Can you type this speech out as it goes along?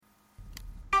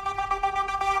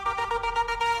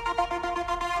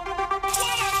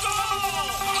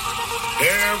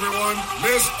everyone.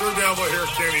 Mr. Devil here,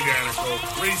 Kenny Danico,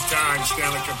 three-time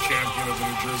Stanley Cup champion of the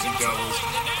New Jersey Devils.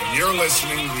 And you're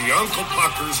listening to the Uncle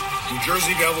Puckers New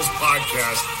Jersey Devils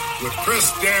podcast with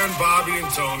Chris, Dan, Bobby, and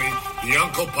Tony, the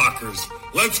Uncle Puckers.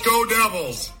 Let's go,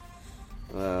 Devils!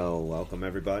 Well, welcome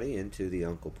everybody into the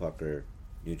Uncle Pucker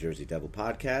New Jersey Devil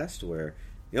podcast, where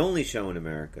the only show in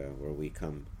America where we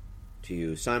come to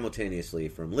you simultaneously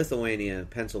from Lithuania,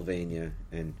 Pennsylvania,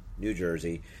 and New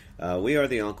Jersey. We are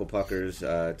the Uncle Puckers.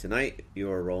 Tonight you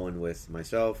are rolling with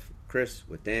myself, Chris,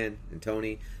 with Dan and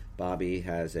Tony. Bobby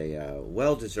has a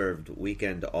well-deserved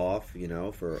weekend off,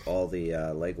 for all the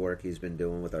legwork he's been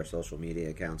doing with our social media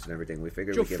accounts and everything. We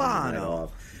figured we'd give him a night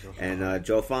off. And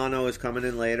Joe Fano is coming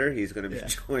in later. He's going to be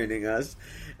joining us.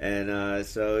 And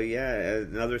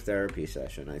another therapy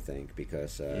session, I think,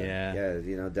 because,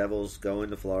 Devils go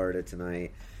into Florida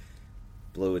tonight.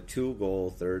 Blew a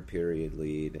 2-goal third-period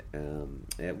lead.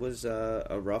 It was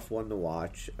a rough one to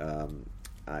watch.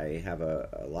 I have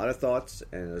a lot of thoughts,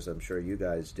 and as I'm sure you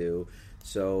guys do.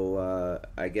 So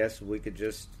I guess we could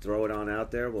just throw it on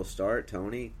out there. We'll start.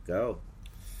 Tony, go.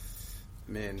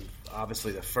 Man,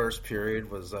 obviously the first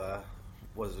period was a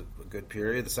good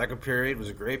period. The second period was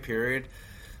a great period.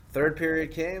 Third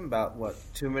period came about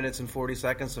 2 minutes and 40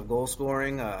 seconds of goal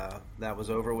scoring. That was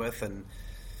over with, and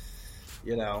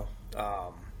there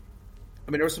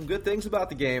were some good things about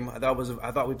the game. I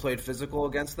thought we played physical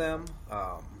against them.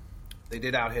 They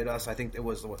did out-hit us. I think it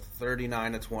was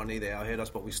 39-20. They out-hit us,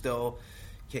 but we still,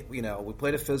 we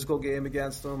played a physical game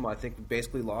against them. I think we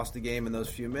basically lost the game in those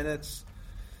few minutes.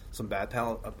 Some bad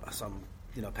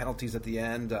penalties at the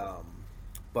end,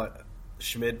 but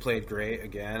Schmid played great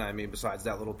again. I mean, besides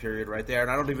that little period right there,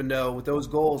 and I don't even know with those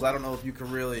goals. I don't know if you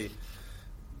can really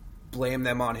blame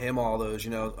them on him. All those,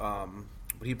 but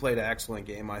he played an excellent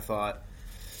game. I thought.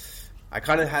 I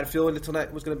kind of had a feeling that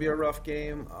tonight was going to be a rough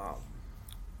game.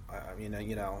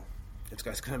 It's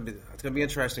going to be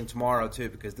interesting tomorrow too,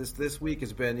 because this week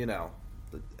has been, I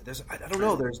don't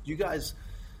know. There's you guys.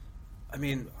 I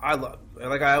mean, I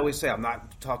always say, I'm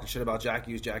not talking shit about Jack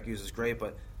Hughes. Jack Hughes is great,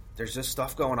 but there's just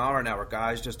stuff going on right now where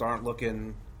guys just aren't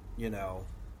looking,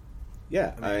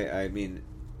 Yeah, I mean,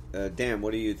 Dan,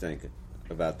 what do you think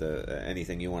about the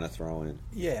anything you want to throw in?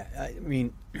 Yeah, I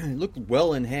mean, it looked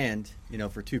well in hand,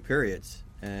 for 2 periods,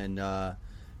 and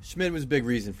Schmid was a big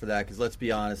reason for that, because let's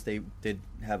be honest, they did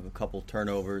have a couple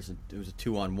turnovers. It was a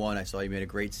 2-on-1. I saw he made a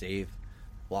great save.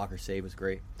 Blocker save was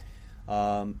great.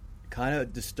 Kind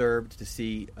of disturbed to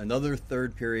see another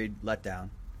third period letdown.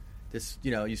 This,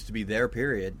 used to be their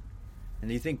period.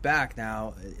 And you think back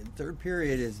now, third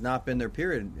period has not been their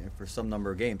period for some number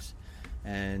of games.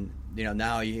 And,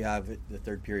 now you have the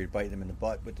third period biting them in the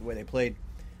butt with the way they played.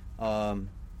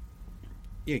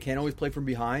 You can't always play from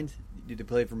behind. They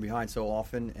played from behind so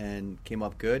often and came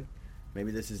up good.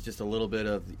 Maybe this is just a little bit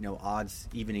of, odds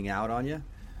evening out on you.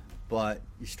 But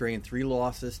you're stringing 3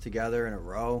 losses together in a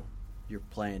row. You're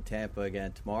playing Tampa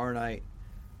again tomorrow night.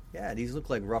 Yeah, these look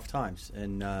like rough times.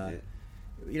 And,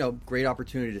 great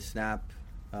opportunity to snap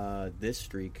this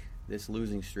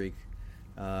losing streak,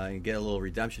 and get a little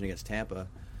redemption against Tampa,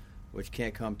 which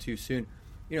can't come too soon.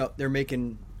 They're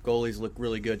making goalies look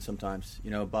really good sometimes.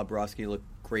 Bob Borowski looked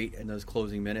great in those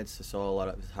closing minutes. I saw a lot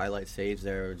of his highlight saves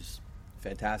there, just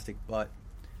fantastic. But,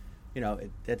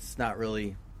 that's not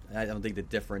really, I don't think, the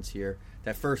difference here.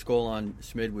 That first goal on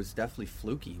Schmid was definitely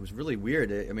fluky. It was really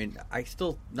weird. I mean, I'm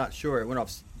still not sure. It went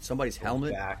off somebody's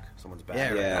helmet. Someone's back.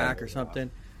 Yeah, back or something.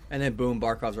 And then, boom,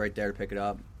 Barkov's right there to pick it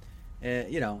up.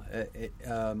 And,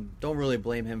 don't really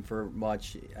blame him for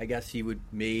much. I guess he would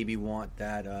maybe want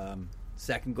that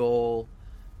second goal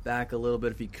back a little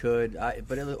bit if he could.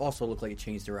 But it also looked like it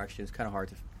changed direction. It's kind of hard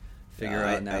to figure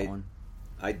out in that one.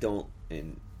 I don't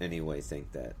in any way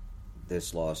think that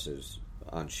this loss is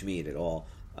on Schmid at all.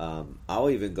 I'll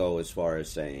even go as far as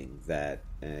saying that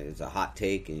it's a hot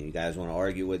take and you guys want to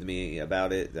argue with me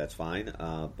about it, that's fine.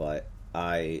 But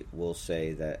I will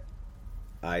say that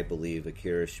I believe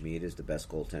Akira Schmid is the best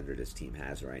goaltender this team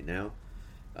has right now.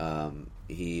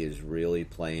 He is really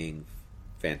playing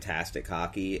fantastic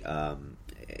hockey.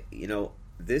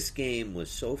 This game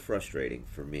was so frustrating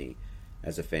for me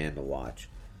as a fan to watch,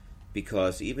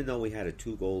 because even though we had a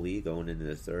 2-goal lead going into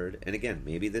the third, and again,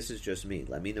 maybe this is just me,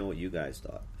 let me know what you guys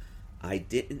thought, I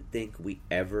didn't think we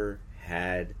ever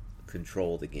had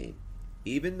control of the game.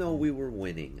 Even though we were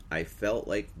winning, I felt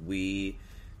like we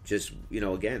just,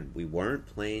 again, we weren't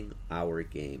playing our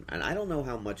game. And I don't know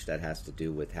how much that has to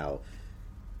do with how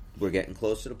we're getting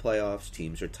close to the playoffs.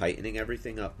 Teams are tightening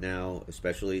everything up now,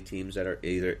 especially teams that are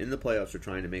either in the playoffs or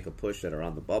trying to make a push that are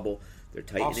on the bubble. They're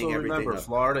tightening everything up. Also, remember,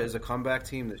 Florida is a comeback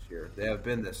team this year. They have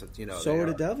been this, So are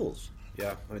the Devils.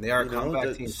 Yeah, I mean they are a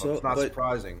comeback team, so it's not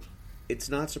surprising. It's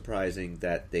not surprising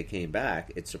that they came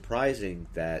back. It's surprising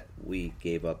that we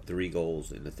gave up 3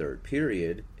 goals in the third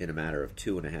period in a matter of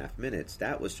 2.5 minutes.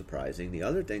 That was surprising. The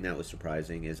other thing that was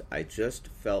surprising is I just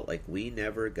felt like we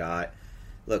never got.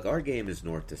 Look, our game is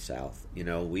north to south. You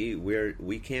know,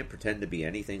 we can't pretend to be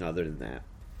anything other than that.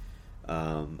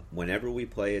 Whenever we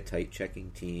play a tight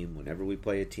checking team, whenever we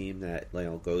play a team that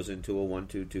goes into a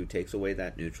 1-2-2, takes away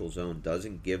that neutral zone,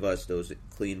 doesn't give us those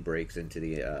clean breaks into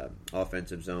the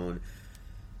offensive zone,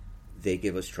 they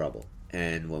give us trouble.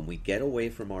 And when we get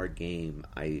away from our game,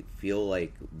 I feel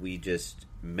like we just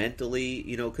mentally,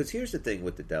 because here's the thing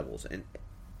with the Devils, and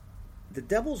the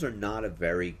Devils are not a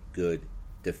very good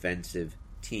defensive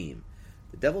team.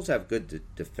 The Devils have good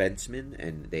defensemen,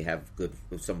 and they have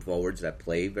some forwards that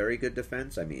play very good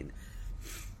defense. I mean,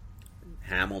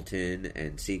 Hamilton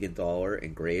and Siegenthaler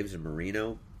and Graves and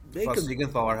Marino. Plus,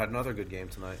 Siegenthaler had another good game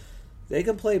tonight. They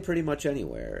can play pretty much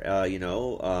anywhere.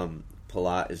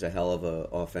 Palat is a hell of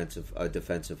a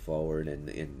defensive forward,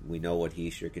 and we know what he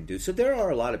sure can do. So there are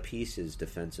a lot of pieces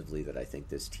defensively that I think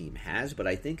this team has, but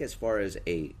I think as far as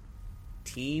a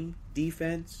team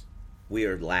defense, we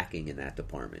are lacking in that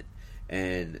department.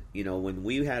 And, when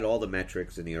we had all the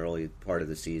metrics in the early part of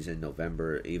the season,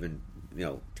 November, even,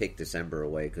 take December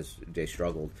away because they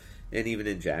struggled, and even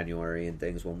in January and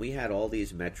things, when we had all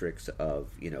these metrics of,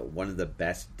 one of the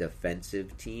best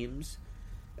defensive teams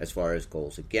as far as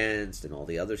goals against and all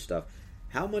the other stuff,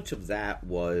 how much of that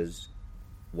was,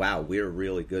 wow, we're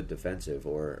really good defensive,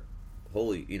 or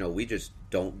holy, we just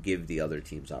don't give the other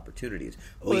teams opportunities.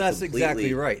 Well, that's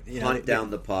exactly right. Hunt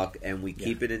down the puck, and we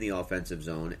keep it in the offensive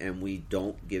zone, and we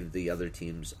don't give the other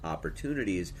teams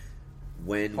opportunities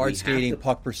when hard skating,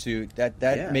 puck pursuit.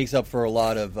 That makes up for a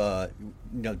lot of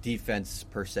defense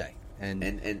per se, and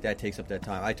that takes up that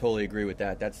time. I totally agree with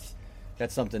that. That's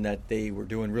something that they were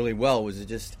doing really well. Was it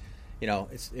just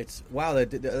it's wow that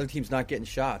the other team's not getting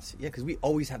shots? Yeah, because we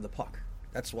always have the puck.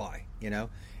 That's why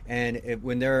and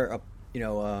when they're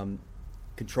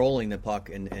controlling the puck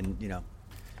and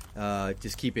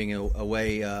just keeping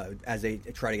away as they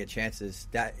try to get chances,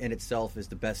 that in itself is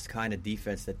the best kind of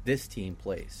defense that this team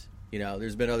plays.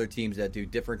 There's been other teams that do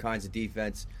different kinds of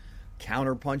defense,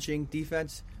 counter-punching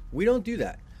defense. We don't do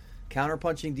that.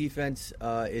 Counter-punching defense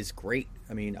is great.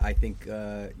 I mean, I think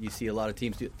you see a lot of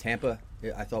teams do. Tampa,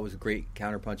 I thought, was a great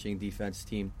counter-punching defense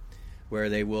team where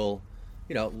they will,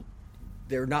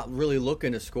 they're not really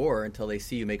looking to score until they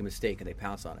see you make a mistake and they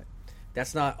pounce on it.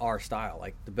 That's not our style.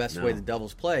 Like, the best way the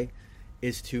Devils play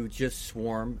is to just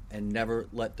swarm and never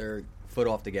let their foot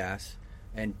off the gas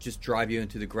and just drive you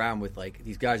into the ground with,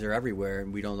 these guys are everywhere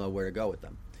and we don't know where to go with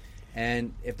them.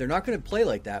 And if they're not going to play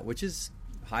like that, which is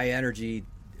high energy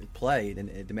play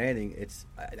and demanding,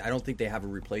 I don't think they have a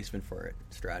replacement for it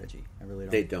strategy. I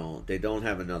really don't. They don't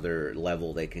have another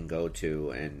level they can go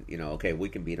to and, okay, we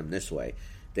can beat them this way.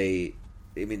 They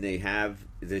have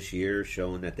this year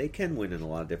shown that they can win in a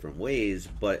lot of different ways,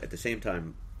 but at the same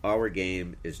time, our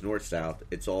game is north-south.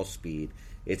 It's all speed.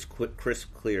 It's quick,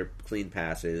 crisp, clear, clean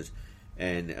passes,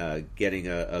 and getting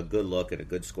a good look at a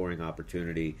good scoring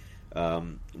opportunity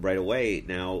right away.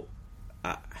 Now,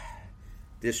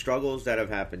 the struggles that have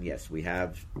happened, yes, we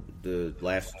have. The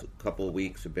last couple of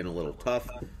weeks have been a little tough,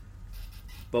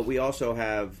 but we also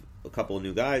have a couple of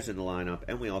new guys in the lineup,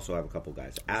 and we also have a couple of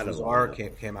guys out of the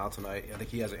lineup. Came out tonight. I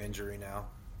think he has an injury now.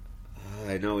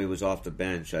 I know he was off the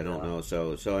bench. I don't know.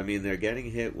 So I mean, they're getting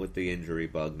hit with the injury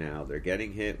bug now. They're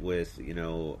getting hit with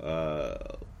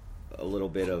a little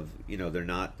bit of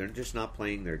they're just not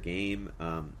playing their game.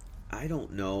 I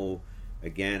don't know.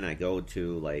 Again, I go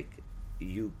to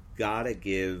you gotta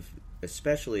give,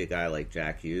 especially a guy like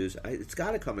Jack Hughes. It's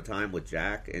got to come a time with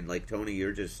Jack, and Tony,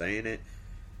 you're just saying it.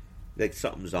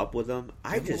 Something's up with him.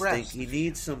 I just think he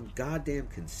needs some goddamn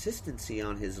consistency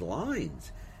on his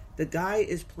lines. The guy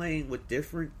is playing with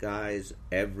different guys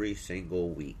every single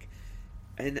week.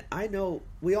 And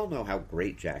we all know how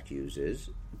great Jack Hughes is,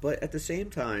 but at the same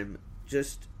time,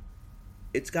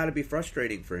 it's got to be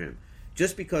frustrating for him.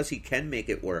 Just because he can make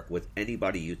it work with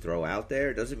anybody you throw out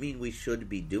there doesn't mean we should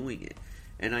be doing it.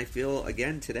 And I feel,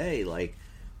 again, today,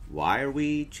 why are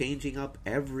we changing up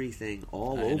everything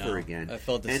all over again? I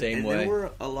felt the same way. And there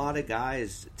were a lot of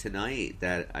guys tonight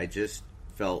that I just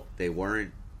felt they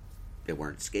weren't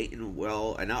skating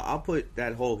well. And I'll put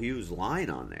that whole Hughes line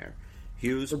on there.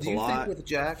 Hughes, do you think with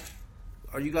Jack,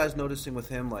 are you guys noticing with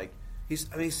him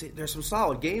there's some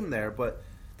solid game there, but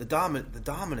the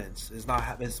dominance is not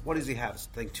happening. What does he have?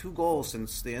 It's 2 goals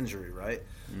since the injury, right?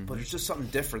 Mm-hmm. But it's just something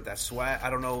different. That swag.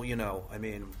 I don't know.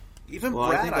 Even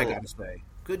Brad, I gotta say.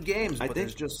 Good games, but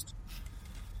there's just...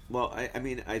 Well, I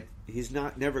mean, he's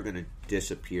never going to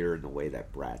disappear in the way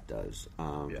that Brat does.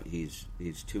 He's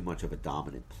too much of a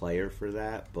dominant player for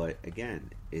that. But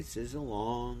again, this is a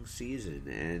long season,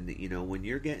 and when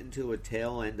you're getting to a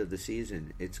tail end of the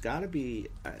season, it's got to be.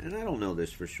 And I don't know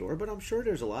this for sure, but I'm sure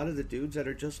there's a lot of the dudes that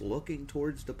are just looking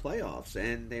towards the playoffs,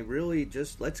 and they really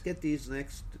just let's get these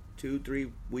next 2-3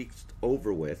 weeks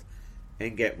over with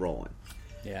and get rolling.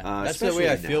 Yeah, that's the way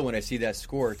I feel now. when I see that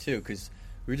score too, because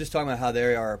we were just talking about how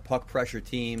they are a puck pressure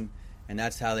team, and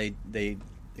that's how they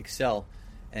excel.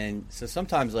 And so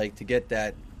sometimes, like, to get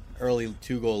that early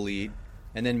 2-goal lead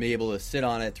and then be able to sit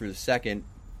on it through the second,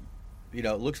 it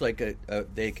looks like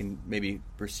they can maybe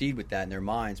proceed with that in their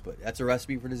minds, but that's a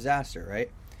recipe for disaster, right?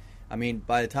 I mean,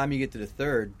 by the time you get to the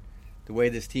third, the way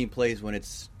this team plays when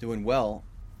it's doing well,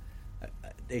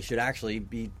 they should actually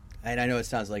be, and I know it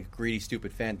sounds like a greedy,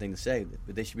 stupid fan thing to say,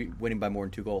 but they should be winning by more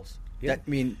than 2 goals. Yeah.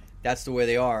 That's the way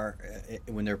they are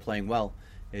when they're playing well.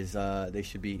 Is they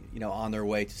should be on their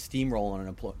way to steamrolling an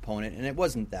opponent, and it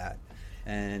wasn't that,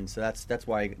 and so that's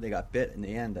why they got bit in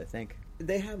the end. I think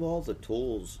they have all the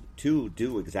tools to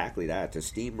do exactly that, to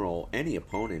steamroll any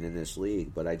opponent in this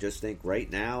league. But I just think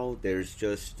right now there's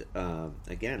just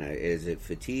again, is it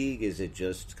fatigue? Is it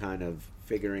just kind of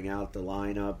figuring out the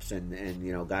lineups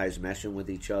and guys meshing with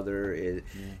each other?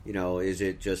 Is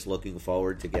it just looking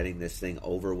forward to getting this thing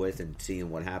over with and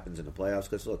seeing what happens in the playoffs?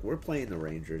 Because look, we're playing the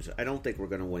Rangers. I don't think we're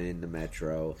going to win the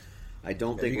Metro. I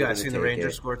don't think you we're guys going to seen the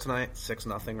Rangers score tonight?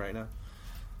 6-0 right now.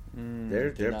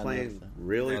 They're playing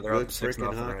really good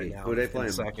freaking hockey. Who are they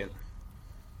playing? Second.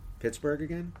 Pittsburgh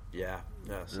again? Yeah,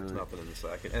 6-0 in the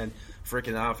second. And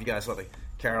freaking out, if you guys saw the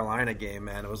Carolina game,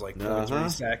 man, it was like 23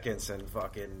 seconds and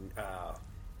fucking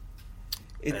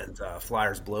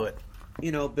Flyers blew it.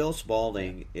 Bill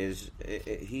Spaulding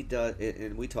he does,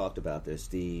 and we talked about this,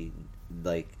 the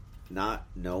not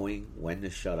knowing when to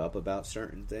shut up about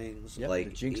certain things. Yep,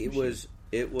 like he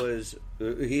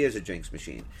is a jinx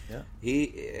machine. Yeah.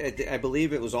 I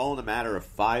believe it was all in a matter of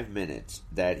 5 minutes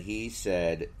that he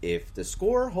said, if the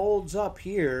score holds up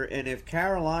here, and if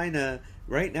Carolina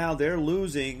right now they're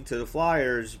losing to the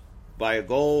Flyers by a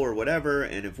goal or whatever,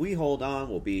 and if we hold on,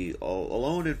 we'll be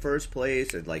alone in first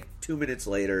place. And 2 minutes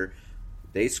later,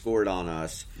 they scored on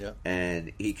us,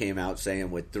 and he came out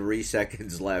saying with 3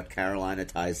 seconds left, Carolina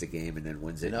ties the game and then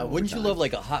wins it. Wouldn't you love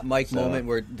a hot mic moment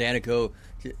where Danico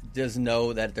doesn't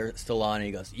know that they're still on, and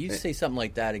he goes, "You say something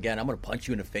like that again, I'm going to punch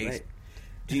you in the face."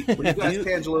 Right. Were you guys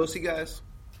Cangelosi guys?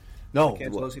 No.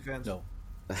 Cangelosi fans? No.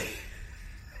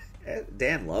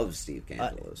 Dan loves Steve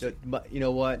Cangelosi. But you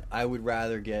know what? I would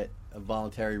rather get a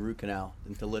voluntary root canal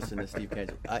than to listen to Steve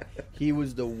Cangelosi. He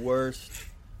was the worst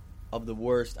of the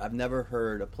worst. I've never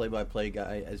heard a play-by-play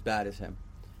guy as bad as him.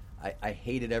 I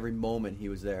hated every moment he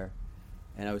was there,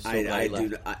 and I was so glad he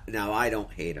left. Now, I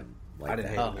don't hate him like I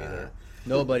didn't that. hate him either.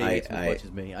 Nobody hates him as much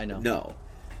as me. I know. No,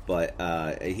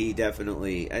 but he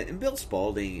definitely... And Bill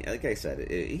Spaulding, like I said,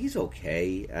 he's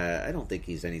okay. I don't think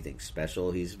he's anything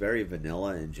special. He's very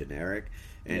vanilla and generic,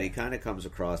 and he kind of comes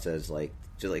across as like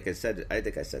I said, I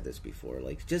think I said this before,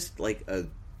 just like a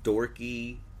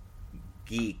dorky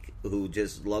geek who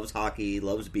just loves hockey,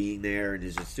 loves being there, and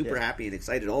is just super happy and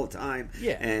excited all the time.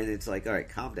 Yeah. And it's like, all right,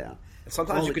 calm down.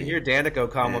 Sometimes you can hear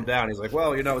Danico calm him down. He's like,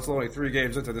 well, it's only 3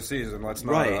 games into the season. Let's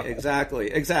not... Right,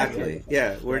 exactly.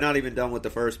 Yeah, we're not even done with the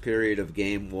first period of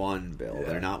game 1, Bill. Yeah.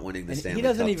 They're not winning the Stanley Cup. He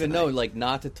doesn't even tonight. know,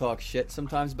 not to talk shit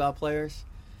sometimes about players,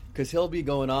 because he'll be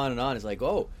going on and on. It's like,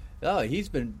 oh, he's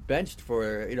been benched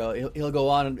for, he'll go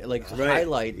on and,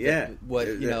 highlight what,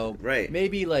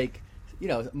 maybe,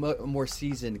 a more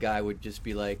seasoned guy would just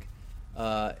be like,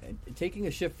 taking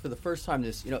a shift for the first time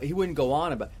he wouldn't go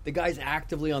on about the guy's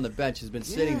actively on the bench, has been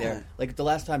sitting there. Like the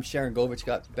last time Sharon Govich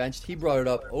got benched, he brought it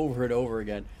up over and over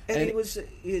again. And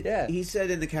he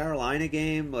said in the Carolina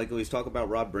game, when he was talking about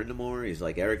Rob Brindamore, he's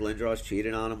like, Eric Lindros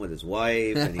cheated on him with his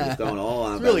wife, and he was going all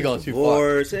on really about going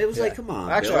divorce. Too far. It was like, come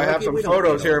on. Actually, Bill, I have some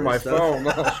photos here in my phone.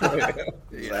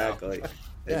 Exactly.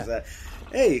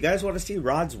 Hey, you guys want to see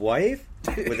Rod's wife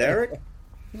with Eric?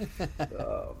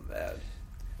 Oh, man.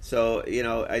 So,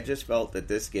 I just felt that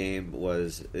this game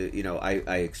was,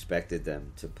 I expected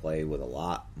them to play with a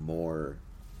lot more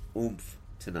oomph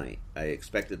tonight. I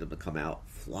expected them to come out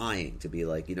flying, to be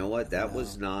like, you know what, that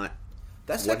was not...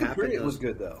 That second period was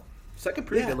good, though. Second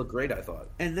period, they looked great, I thought.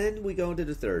 And then we go into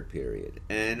the third period.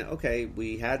 And, okay,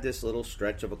 we had this little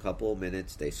stretch of a couple of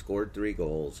minutes. They scored 3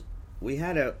 goals. We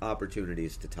had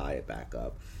opportunities to tie it back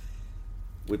up.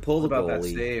 We pull the goalie. About that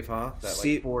save, huh?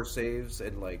 That 4 saves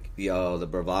and the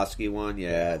Bravosky one,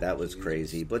 that was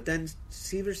crazy. But then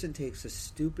Severson takes a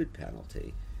stupid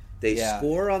penalty, They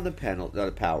score on the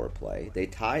power play. They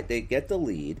tie. They get the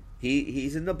lead.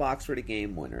 He's in the box for the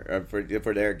game winner, or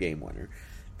for their game winner.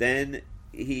 Then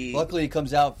luckily he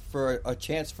comes out for a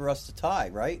chance for us to tie,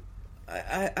 right?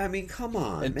 I mean, come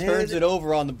on, and man. Turns it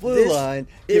over on the blue line,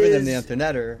 giving them the empty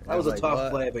netter. That was a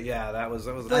tough play, but yeah, that was.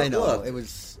 I know look, it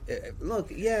was. Look,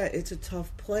 yeah, it's a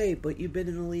tough play, but you've been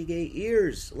in the league 8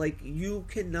 years. Like, you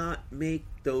cannot make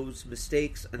those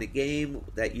mistakes in a game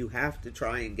that you have to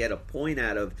try and get a point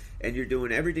out of, and you're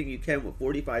doing everything you can with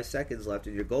 45 seconds left,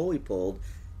 and your goalie pulled,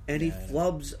 and he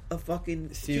flubs a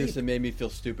fucking. Stevenson made me feel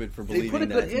stupid for believing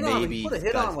that maybe he put a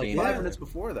hit on like 5 minutes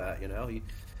before that.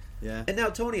 Yeah. And now,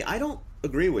 Tony, I don't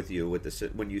agree with you with this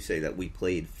when you say that we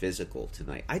played physical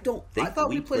tonight. I don't think I thought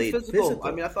we played physical. I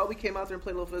mean, I thought we came out there and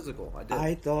played a little physical. I did.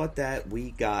 I thought that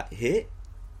we got hit,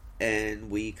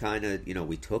 and we kind of,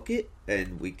 we took it,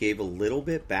 and we gave a little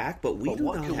bit back, but we do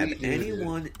not have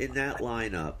anyone in that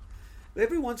lineup.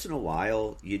 Every once in a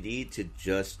while, you need to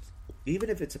just,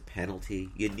 even if it's a penalty,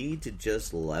 you need to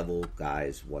just level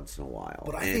guys once in a while.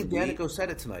 But I think Danico said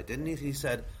it tonight, didn't he? He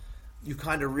said, you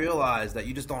kind of realize that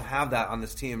you just don't have that on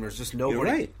this team. There's just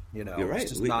nobody. You're right. You're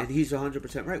right. And he's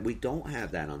 100% right. We don't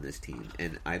have that on this team,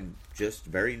 and I'm just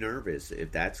very nervous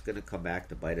if that's going to come back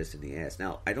to bite us in the ass.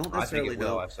 Now, I don't necessarily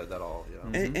know. I've said that all.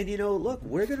 And look,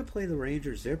 we're going to play the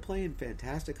Rangers. They're playing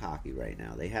fantastic hockey right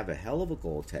now. They have a hell of a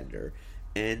goaltender,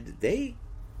 and they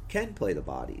can play the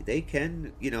body. They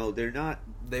can. They're not.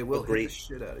 They will hit the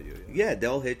shit out of you. Yeah,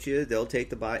 they'll hit you. They'll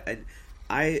take the body. And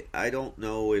I don't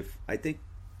know if I think.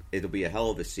 It'll be a hell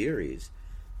of a series,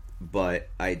 but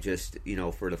I just,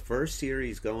 for the first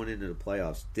series going into the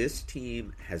playoffs, this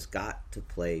team has got to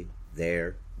play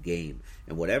their game.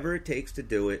 And whatever it takes to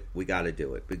do it, we got to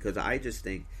do it. Because I just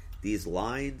think these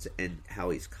lines and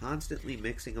how he's constantly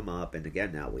mixing them up, and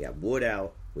again, now we have Wood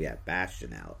out, we have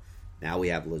Bastian out. Now we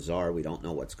have Lazar, we don't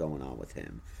know what's going on with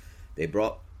him. They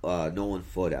brought Nolan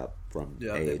Foote out from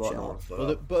AHL.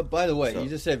 But by the way, you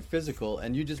just said physical,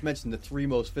 and you just mentioned the 3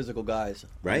 most physical guys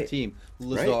on the team: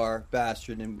 Lazar,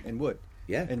 Bastian, and Wood.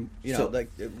 Yeah, and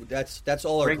that's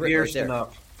all our grit right there.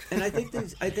 And I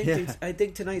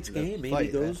think tonight's game maybe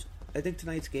goes. I think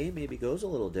tonight's game maybe goes a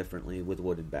little differently with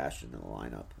Wood and Bastian in the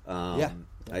lineup.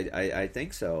 I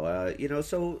think so.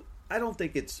 So I don't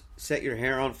think it's set your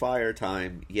hair on fire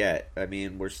time yet. I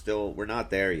mean, we're not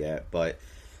there yet, but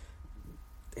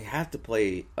they have to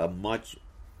play a much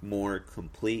more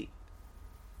complete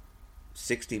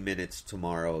 60 minutes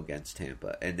tomorrow against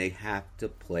Tampa, and they have to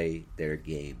play their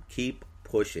game. Keep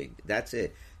pushing. That's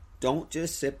it. Don't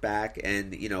just sit back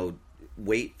and,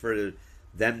 wait for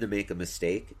them to make a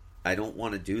mistake. I don't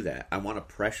want to do that. I want to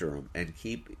pressure them and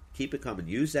keep it coming.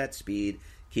 Use that speed.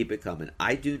 Keep it coming.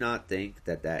 I do not think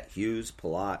that Hughes,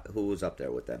 Palat, who was up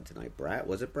there with them tonight? Bratt?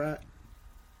 Was it Bratt?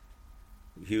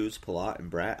 Hughes, Palat, and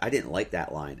Bratt. I didn't like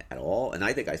that line at all, and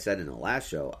I think I said in the last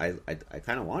show, I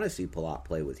kind of want to see Palat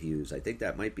play with Hughes. I think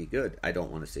that might be good. I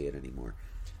don't want to see it anymore.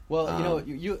 Well,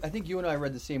 I think you and I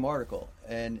read the same article,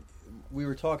 and we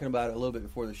were talking about it a little bit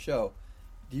before the show.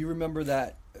 Do you remember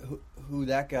that who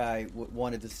that guy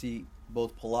wanted to see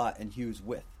both Palat and Hughes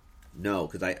with? No,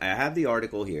 because I have the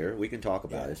article here. We can talk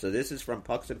about it. So this is from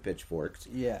Pucks and Pitchforks.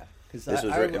 Yeah. Because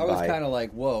I was kind of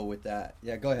like, whoa, with that.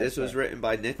 Yeah, go ahead. This was written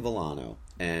by Nick Villano,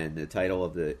 and the title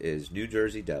of it is New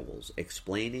Jersey Devils,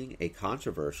 Explaining a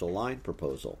Controversial Line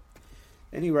Proposal.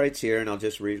 And he writes here, and I'll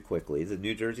just read quickly, the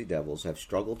New Jersey Devils have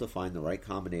struggled to find the right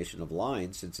combination of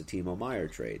lines since the Timo Meier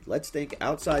trade. Let's think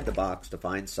outside the box to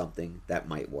find something that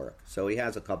might work. So he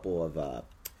has a couple of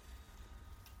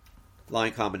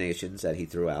line combinations that he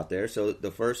threw out there. So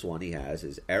the first one he has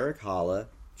is Eric Haula,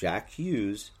 Jack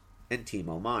Hughes, and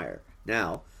Timo Meier.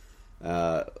 Now,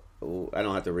 I don't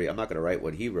have to read. I'm not going to write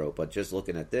what he wrote, but just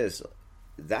looking at this,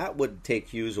 that would take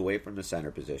Hughes away from the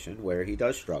center position, where he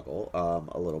does struggle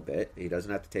a little bit. He doesn't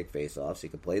have to take faceoffs. He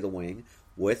can play the wing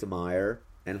with Meier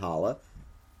and Haula.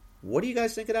 What do you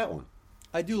guys think of that one?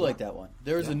 I do like that one.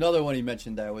 There was another one he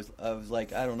mentioned that I was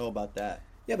like, I don't know about that.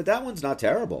 Yeah, but that one's not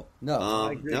terrible. No,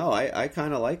 I agree. No, I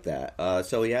kind of like that.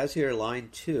 So he has here line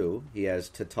 2. He has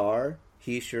Tatar,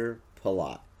 Hischier,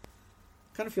 Palat.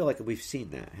 Kind of feel like we've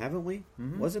seen that, haven't we?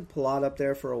 Mm-hmm. Wasn't Palat up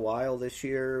there for a while this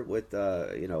year with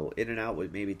in and out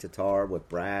with maybe Tatar with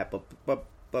Bratt,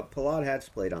 but Palat has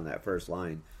played on that first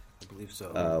line. I believe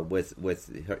so. With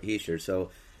Hischier, so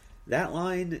that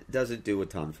line doesn't do a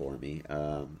ton for me.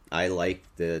 I like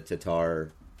the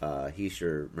Tatar,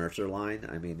 Hischier, Mercer line.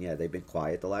 I mean, yeah, they've been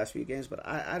quiet the last few games, but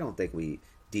I don't think we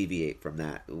deviate from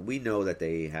that. We know that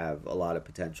they have a lot of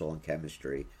potential and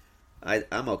chemistry.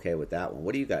 I'm okay with that one.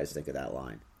 What do you guys think of that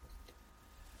line?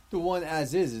 The one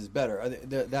as is better.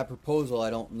 That proposal,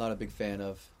 I'm not a big fan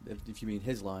of. If you mean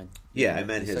his line, Yeah, I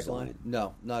meant his line.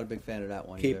 No, not a big fan of that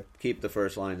one either. Keep the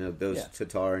first line of those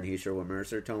Tatar and Hischier with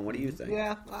Mercer. Tone, what do you think?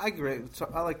 Yeah, I agree.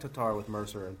 I like Tatar with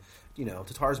Mercer, and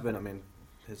Tatar's been. I mean,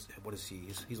 what is he?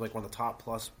 He's like one of the top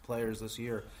plus players this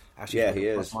year. Actually, yeah,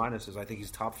 he plus is. Minuses. I think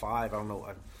he's top 5. I don't know.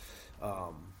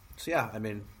 So yeah, I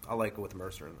mean, I like it with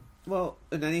Mercer. Well,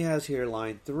 and then he has here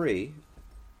line 3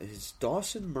 is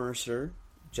Dawson Mercer,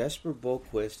 Jesper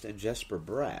Boqvist, and Jesper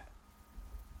Bratt.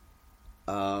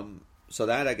 So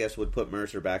that, I guess, would put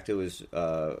Mercer back to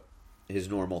his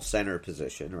normal center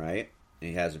position, right?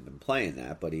 He hasn't been playing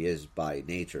that, but he is by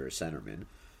nature a centerman.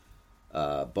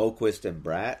 Boqvist and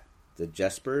Bratt, the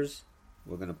Jespers,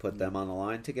 we're going to put them on the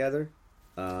line together.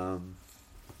 What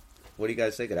do you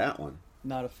guys think of that one?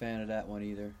 Not a fan of that one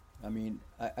either. I mean,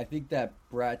 I think that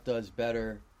Bratt does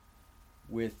better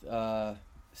with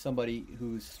somebody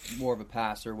who's more of a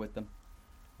passer with them.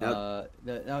 Now,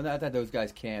 not that those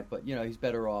guys can't, but he's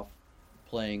better off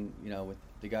playing, with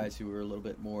the guys who are a little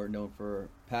bit more known for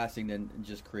passing than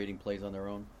just creating plays on their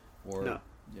own.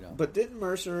 But didn't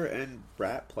Mercer and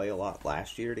Bratt play a lot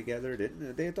last year together?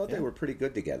 Didn't they? Thought they were pretty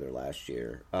good together last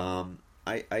year.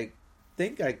 I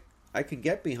think I can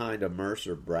get behind a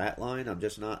Mercer Bratt line. I'm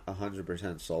just not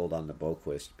 100% sold on the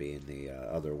Boqvist being the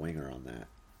other winger on that.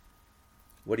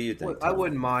 What do you think? I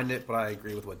wouldn't mind it, but I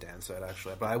agree with what Dan said,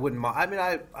 actually. But I wouldn't mind. I mean,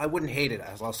 I wouldn't hate it.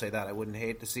 I'll say that. I wouldn't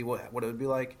hate to see what it would be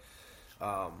like.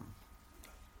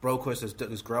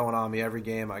 Boqvist is growing on me every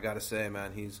game. I got to say,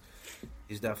 man, he's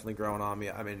definitely growing on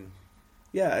me. I mean,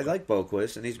 yeah, I like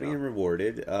Boqvist, and he's being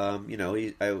rewarded.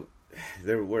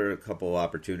 There were a couple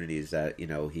opportunities that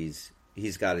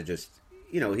he's got to just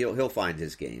he'll find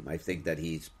his game. I think that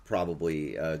he's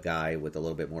probably a guy with a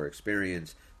little bit more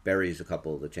experience. Buries a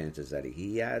couple of the chances that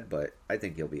he had, but I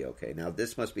think he'll be okay. Now,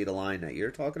 this must be the line that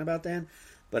you're talking about, Dan,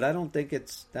 but I don't think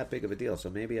it's that big of a deal, so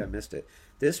maybe I missed it.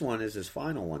 This one is his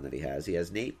final one that he has. He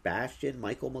has Nate Bastian,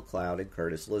 Michael McLeod, and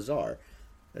Curtis Lazar.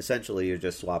 Essentially, you're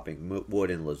just swapping Wood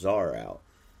and Lazar out.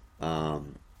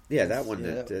 That one,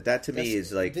 that to me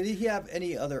is like... Did he have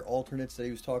any other alternates that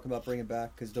he was talking about bringing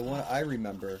back? Because the one I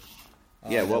remember...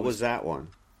 what was that one?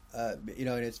 And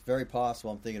it's very possible,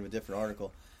 I'm thinking of a different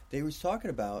article. They was talking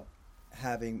about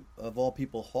having, of all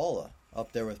people, Haula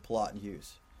up there with Palat and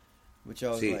Hughes, which I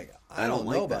was I don't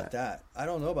know about that. I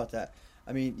don't know about that.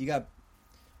 I mean, you got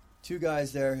two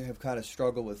guys there who have kind of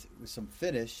struggled with some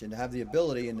finish and have the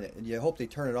ability, and you hope they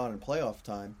turn it on in playoff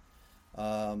time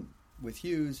with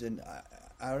Hughes. And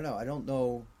I don't know. I don't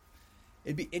know.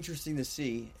 It'd be interesting to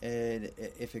see and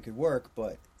if it could work,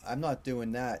 but I'm not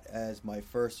doing that as my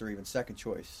first or even second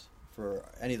choice for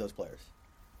any of those players.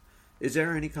 Is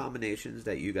there any combinations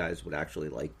that you guys would actually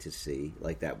like to see,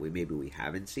 like that we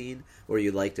haven't seen, or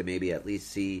you'd like to maybe at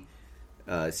least see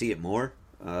it more,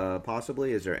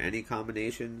 possibly? Is there any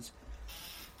combinations?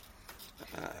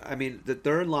 I mean, the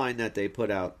third line that they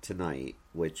put out tonight,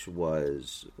 which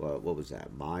was, what was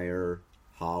that, Meyer,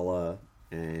 Haula,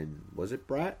 and was it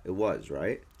Bratt? It was,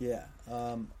 right? Yeah.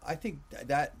 I think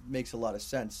that makes a lot of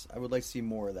sense. I would like to see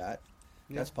more of that.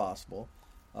 Yeah. That's possible.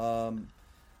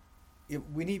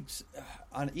 We need,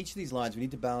 on each of these lines, we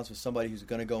need to balance with somebody who's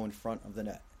going to go in front of the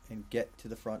net and get to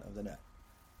the front of the net.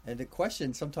 And the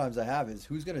question sometimes I have is,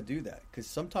 who's going to do that? Because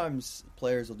sometimes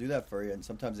players will do that for you, and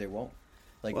sometimes they won't.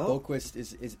 Like, Boqvist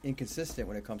is inconsistent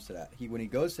when it comes to that. When he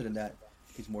goes to the net,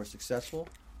 he's more successful,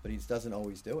 but he doesn't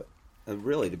always do it.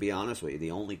 Really, to be honest with you,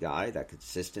 the only guy that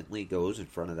consistently goes in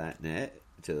front of that net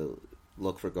to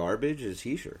look for garbage is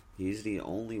Hischier. He's the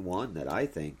only one that I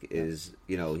think is,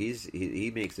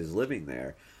 he makes his living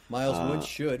there. Miles Wood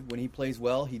should. When he plays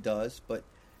well, he does. But,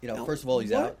 first of all,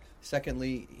 he's out.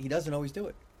 Secondly, he doesn't always do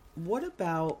it. What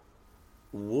about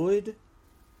Wood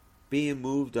being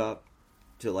moved up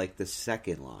to, like, the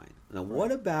second line? Now,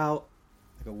 what about...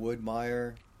 Like a Wood,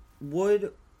 Meyer?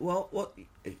 Wood, well,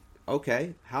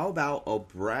 okay. How about a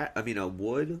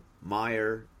Wood,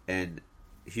 Meyer, and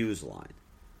Hughes line?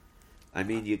 I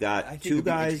mean, you got two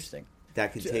guys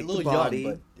that can take the body.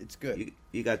 Young, but it's good.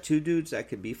 You got two dudes that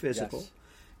can be physical. Yes.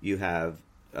 You have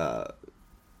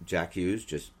Jack Hughes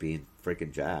just being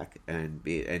freaking Jack, and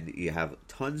you have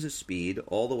tons of speed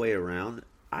all the way around.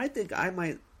 I think I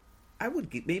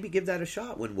would maybe give that a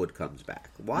shot when Wood comes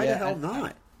back. Why the hell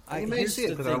not? You may see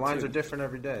it because our lines are different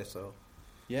every day, so...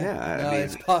 Yeah,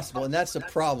 it's possible, and that's a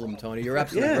problem, Tony. You're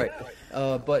absolutely right.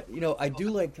 But, I do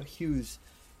like Hughes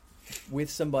with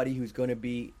somebody who's going to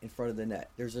be in front of the net.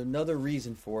 There's another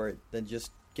reason for it than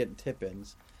just getting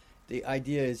tip-ins. The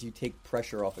idea is you take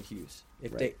pressure off of Hughes.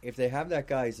 If they have that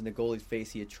guy who's in the goalie's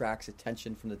face, he attracts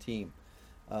attention from the team.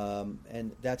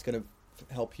 And that's going to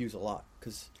help Hughes a lot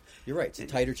because you're right. It's a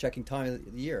tighter checking time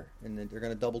of the year, and they're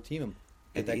going to double team him.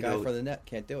 Get that guy in front of the net.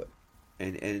 Can't do it.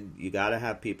 And you got to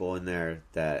have people in there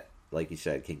that, like you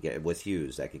said, can get with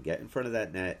Hughes that can get in front of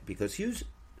that net because Hughes.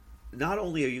 Not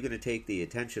only are you going to take the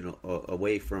attention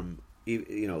away from,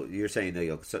 you're saying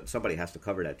that somebody has to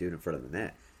cover that dude in front of the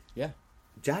net. Yeah.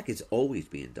 Jack is always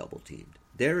being double teamed.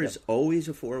 There is always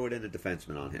a forward and a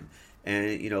defenseman on him.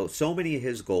 And, so many of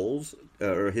his goals,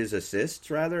 or his assists,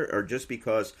 rather, are just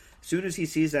because as soon as he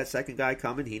sees that second guy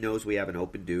coming, he knows we have an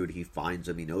open dude. He finds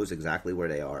them. He knows exactly where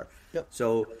they are. Yep.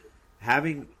 So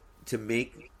having to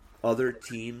make other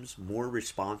teams more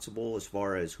responsible as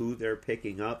far as who they're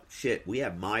picking up. Shit, we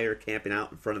have Meyer camping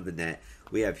out in front of the net.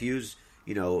 We have Hughes,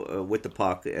 with the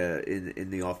puck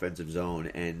in the offensive zone,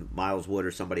 and Miles Wood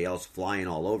or somebody else flying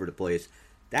all over the place.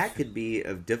 That could be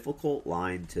a difficult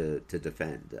line to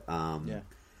defend.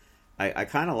 I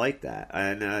kind of like that.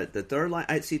 And the third line,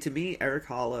 to me, Erik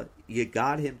Haula, you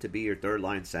got him to be your third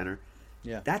line center.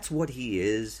 Yeah, that's what he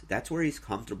is. That's where he's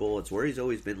comfortable. It's where he's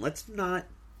always been. Let's not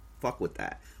fuck with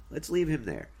that. Let's leave him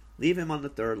there. Leave him on the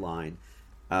third line.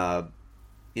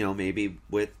 Maybe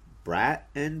with Bratt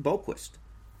and Boquist.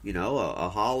 A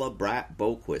Haula, Bratt,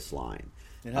 Boquist line.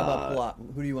 And how about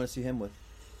Palat? Who do you want to see him with?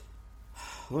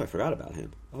 Oh, I forgot about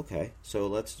him. Okay, so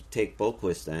let's take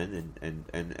Boquist then,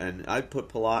 and I'd put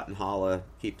Palat and Haula,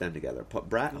 keep them together. Put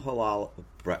Bratt,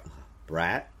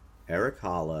 Erik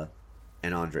Haula,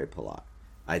 and Andre Palat.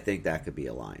 I think that could be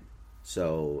a line.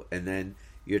 So, and then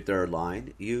your third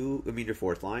line, your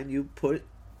fourth line, you put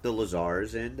the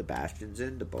Lazars in, the Bastions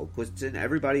in, the Boquists in.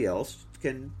 Everybody else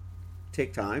can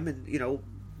take time and,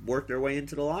 work their way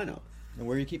into the lineup. And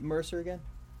where are you keeping Mercer again?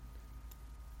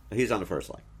 He's on the first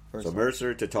line.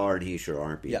 Mercer, Tatar, and Hischier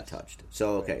aren't being touched.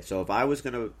 So, okay, so if I was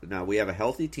going to... Now, we have a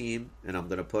healthy team, and I'm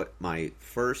going to put my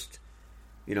first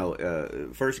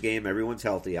game, everyone's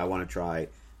healthy. I want to try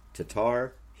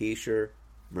Tatar, Hischier,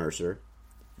 Mercer,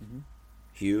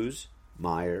 Hughes,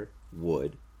 Meyer,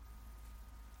 Wood,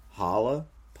 Haula,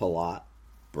 Palat,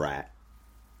 Bratt,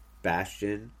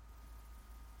 Bastion,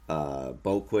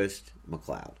 Boquist,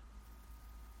 McLeod.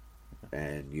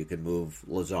 And you can move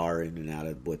Lazar in and out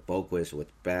of with Boquist, with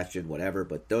Bastion, whatever.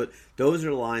 But those are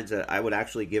the lines that I would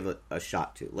actually give a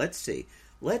shot to. Let's see.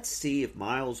 Let's see if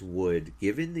Miles Wood,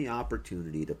 given the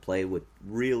opportunity to play with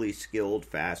really skilled,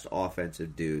 fast,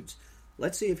 offensive dudes,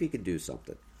 let's see if he can do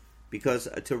something. Because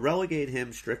to relegate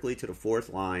him strictly to the fourth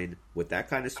line with that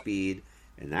kind of speed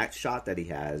and that shot that he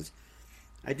has,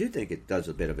 I do think it does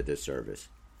a bit of a disservice.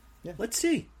 Yeah. Let's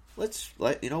see. As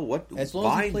long as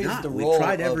why he plays not? The We role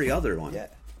tried of, every other one. Yeah.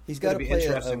 He's got to be play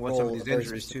interesting a with role some of these very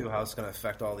injuries specific. too. How it's going to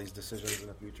affect all these decisions in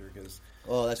the future. Because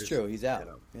that's true. He's out.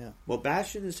 Yeah. Well,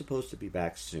 Bastion is supposed to be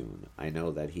back soon. I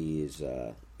know that he's.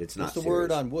 It's not. What's the serious.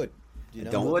 word on Wood? Do you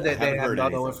know? Wood, they have heard no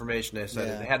anything. information. They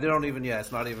said Yeah. they don't even. Yeah,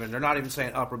 it's not even. They're not even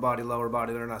saying upper body, lower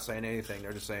body. They're not saying anything.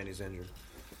 They're just saying he's injured.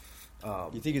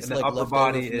 You think it's and the like upper left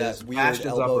body over from is that weird Bastion's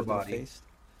elbow upper to the body. face?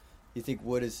 You think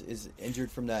Wood is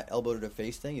injured from that elbow to the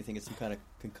face thing? You think it's some kind of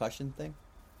concussion thing?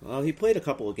 Well, he played a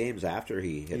couple of games after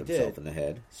he hit himself did. in the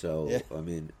head. So Yeah.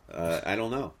 I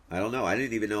don't know. I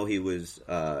didn't even know he was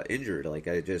injured. Like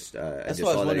I just That's I just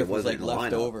why I was saw that wondering he if it was wasn't like in the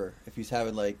left lineup. over. If he's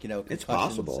having concussions. It's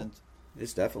possible.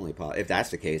 It's definitely possible. If that's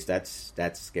the case,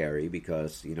 that's scary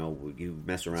because you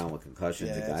mess around with concussions.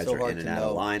 Yeah, the it's guys so are hard in and to out know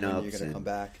of when lineups. you're going to come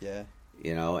back. Yeah.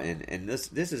 And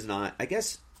this is not.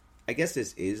 I guess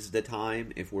this is the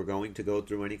time if we're going to go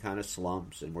through any kind of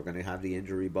slumps and we're going to have the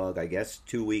injury bug. I guess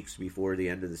 2 weeks before the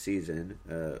end of the season.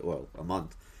 A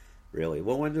month, really.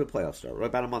 Well, when do the playoffs start?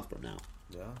 About a month from now.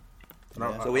 Yeah.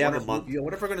 So we have a month. I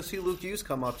wonder if we're going to see Luke Hughes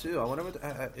come up too. I wonder.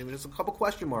 There's a couple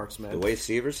question marks, man. The way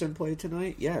Severson played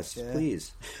tonight, yes, Yeah.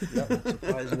 please. I'm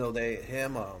surprised,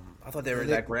 I thought they were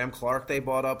that Graham Clark they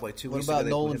bought up like 2 What weeks about ago.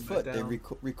 Nolan put him Foote? back They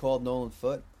down. recalled Nolan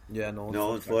Foote. Yeah,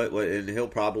 Nolan Foote, and he'll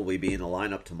probably be in the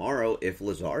lineup tomorrow if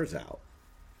Lazar's out.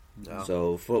 No.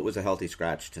 So Foote was a healthy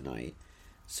scratch tonight.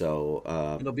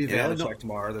 So It'll be Vanacek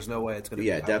tomorrow. There's no way it's going to be.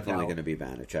 Yeah, definitely going to be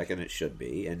Vanacek, and it should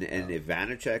be. And if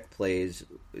Vanacek plays,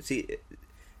 see,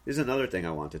 this is another thing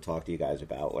I want to talk to you guys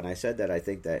about. When I said that I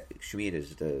think that Schmid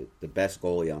is the best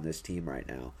goalie on this team right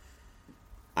now,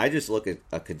 I just look at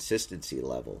a consistency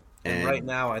level. And right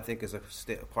now, I think is a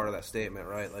part of that statement,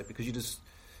 right? Like because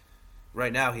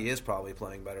right now he is probably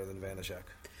playing better than Vanacek.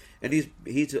 And he's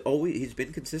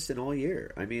been consistent all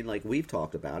year. I mean, like we've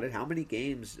talked about it. How many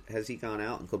games has he gone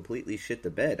out and completely shit the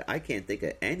bed? I can't think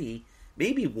of any.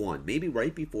 Maybe one. Maybe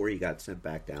right before he got sent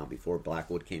back down, before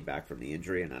Blackwood came back from the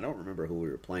injury, and I don't remember who we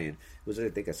were playing. It was, I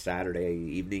think, a Saturday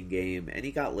evening game, and he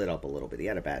got lit up a little bit. He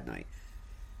had a bad night.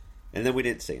 And then we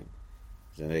didn't see him.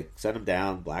 So they sent him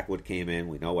down. Blackwood came in.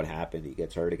 We know what happened. He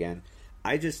gets hurt again.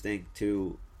 I just think,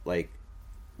 too, like,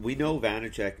 we know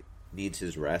Vanacek needs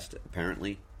his rest,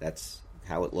 apparently. That's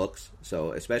how it looks.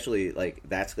 So, especially, like,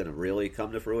 that's going to really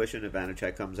come to fruition if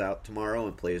Vanacek comes out tomorrow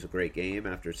and plays a great game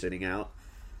after sitting out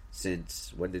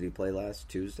since, when did he play last?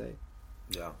 Tuesday?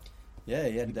 Yeah. Yeah,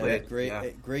 he had that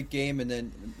great game, and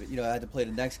then, I had to play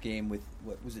the next game with,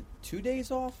 what was it, 2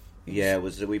 days off? Yeah, it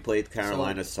was. We played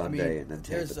Carolina Sunday and then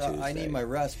Tampa Tuesday. I need my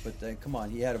rest, but then, come on,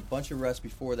 he had a bunch of rest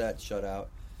before that shutout.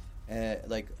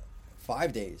 Like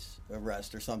 5 days of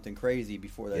rest or something crazy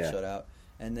before that shutout,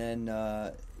 and then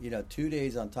 2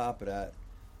 days on top of that,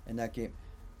 and that game,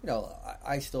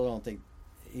 I still don't think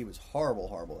he was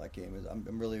horrible that game.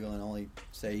 I'm really going to only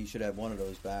say he should have one of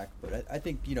those back, but I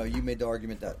think you made the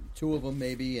argument that two of them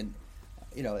maybe, and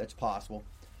it's possible.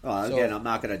 Again, I'm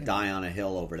not going to die on a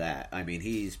hill over that. I mean,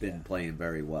 he's been playing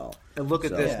very well. And look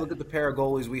at this. Look at the pair of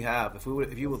goalies we have. If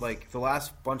you would like the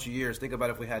last bunch of years, think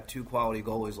about if we had two quality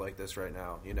goalies like this right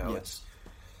now. It's.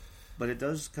 But it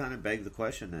does kind of beg the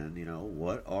question then.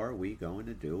 What are we going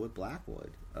to do with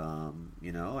Blackwood? I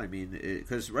mean,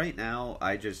 because right now,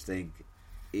 I just think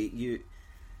you're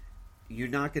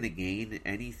not going to gain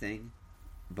anything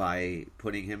by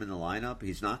putting him in the lineup.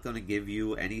 He's not going to give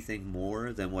you anything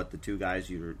more than what the two guys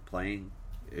you're playing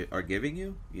are giving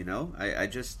you.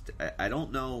 I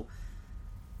don't know.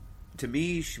 To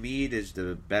me, Schmid is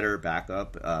the better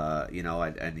backup.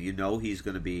 And he's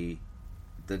going to be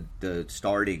the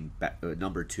starting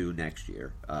number 2 next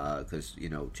year because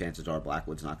chances are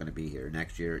Blackwood's not going to be here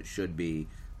next year. It should be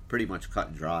pretty much cut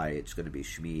and dry. It's going to be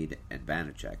Schmid and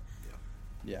Vanacek.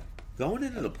 Yeah. Going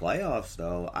into the playoffs,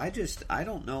 though, I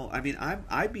don't know. I mean,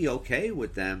 I'd be okay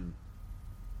with them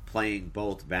playing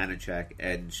both Vanacek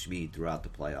and Schmid throughout the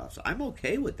playoffs. I'm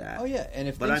okay with that. Oh, yeah, and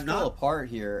if things fall apart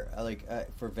here,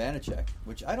 for Vanacek,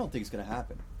 which I don't think is going to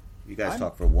happen. You guys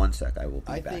talk for 1 sec. I will be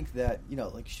back. I think that,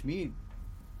 like Schmid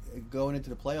going into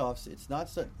the playoffs, it's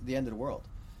not the end of the world.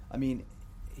 I mean,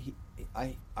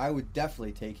 I would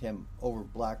definitely take him over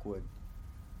Blackwood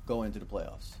going into the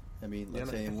playoffs. I mean, let's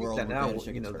say in world now,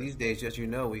 these days, as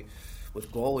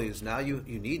with goalies, now you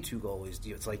need two goalies.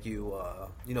 It's like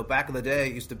back in the day,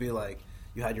 it used to be like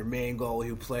you had your main goalie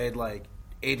who played like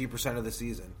 80% of the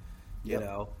season.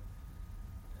 Now,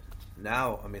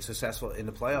 I mean, successful in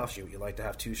the playoffs, you like to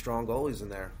have two strong goalies in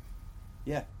there.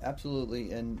 Yeah,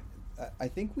 absolutely, and I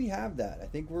think we have that. I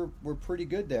think we're pretty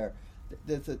good there.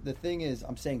 The thing is,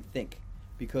 I'm saying think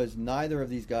because neither of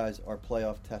these guys are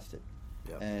playoff tested.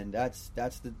 Yep. And that's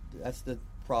the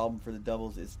problem for the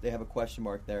Devils is they have a question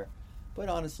mark there, but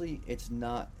honestly, it's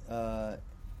not.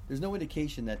 There's no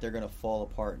indication that they're going to fall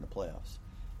apart in the playoffs,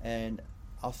 and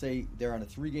I'll say they're on a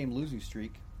 3-game losing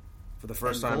streak for the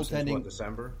first time since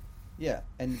December. Yeah,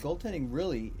 and goaltending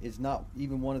really is not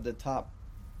even one of the top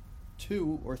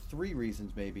 2 or 3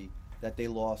 reasons maybe that they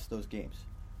lost those games.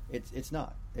 It's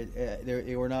not.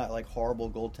 They were not like horrible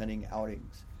goaltending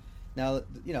outings. Now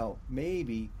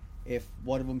maybe. If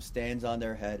one of them stands on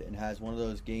their head and has one of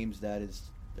those games that is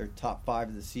their top 5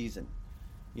 of the season,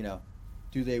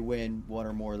 do they win one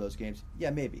or more of those games? Yeah,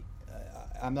 maybe.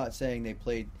 I'm not saying they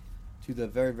played to the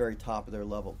very, very top of their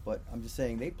level, but I'm just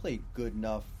saying they played good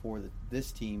enough for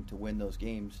this team to win those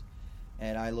games.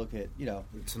 And I look at,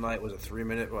 Tonight was a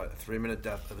 3-minute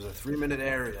depth. It was a 3-minute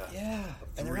area. Yeah,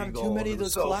 and they're having too many of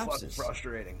those collapses. So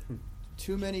frustrating.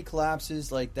 Too many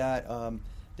collapses like that.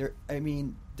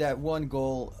 That one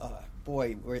goal,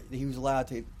 where he was allowed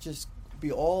to just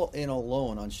be all in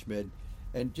alone on Schmid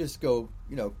and just go,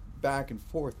 back and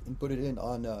forth and put it in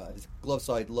on his glove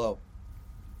side low,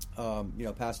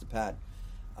 past the pad.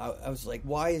 I was like,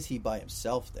 why is he by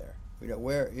himself there?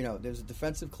 There's a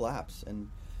defensive collapse, and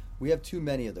we have too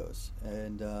many of those.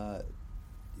 And, I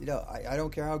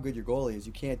don't care how good your goalie is,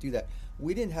 you can't do that.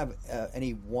 We didn't have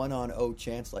any 1-on-0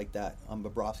 chance like that on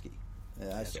Bobrovsky.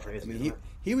 That's crazy. I mean,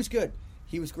 he was good.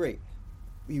 He was great.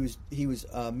 He was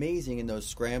amazing in those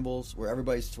scrambles where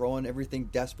everybody's throwing everything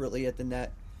desperately at the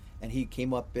net, and he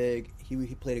came up big. He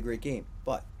played a great game.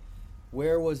 But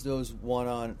where was those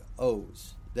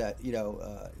 1-on-0s that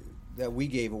that we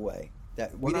gave away?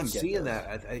 That we're didn't not get seeing those?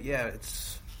 That.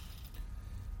 It's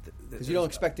because you don't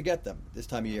expect to get them this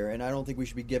time of year, and I don't think we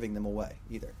should be giving them away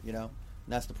either. And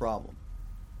that's the problem.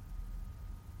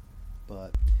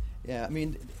 But yeah, I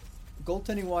mean.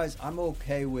 Goaltending wise, I'm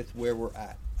okay with where we're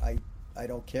at. I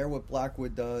don't care what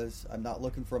Blackwood does. I'm not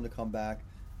looking for him to come back.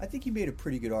 I think you made a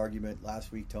pretty good argument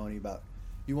last week, Tony, about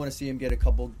you want to see him get a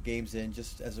couple games in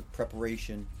just as a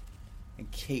preparation in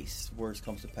case worse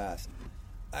comes to pass.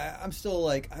 I'm still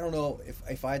like, I don't know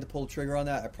if I had to pull the trigger on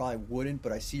that, I probably wouldn't,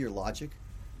 but I see your logic.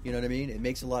 You know what I mean? It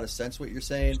makes a lot of sense what you're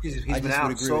saying. He's I been just would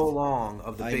out agree so with- long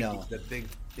of the I big, know. the big,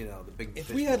 the big. If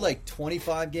fish we had bowl. like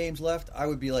 25 games left, I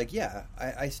would be like, yeah,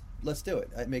 let's do it.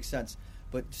 It makes sense.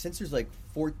 But since there's like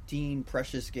 14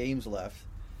 precious games left,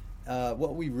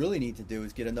 what we really need to do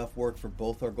is get enough work for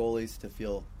both our goalies to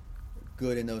feel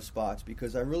good in those spots,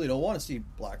 because I really don't want to see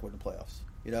Blackwood in the playoffs.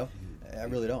 You know, I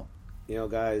really don't. You know,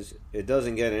 guys, it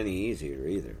doesn't get any easier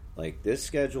either. Like, this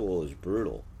schedule is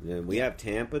brutal. And we have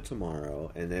Tampa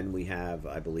tomorrow, and then we have,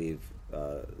 I believe,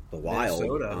 the Wild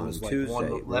Minnesota on was like Tuesday.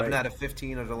 11 right? out of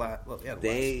 15 of the last. Well, yeah,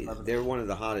 They're one of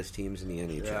the hottest teams in the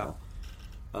NHL.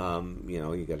 You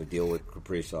know, you got to deal with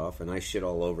Kaprizov, and I shit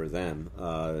all over them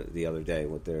the other day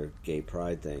with their gay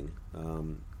pride thing.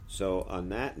 So on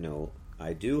that note,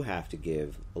 I do have to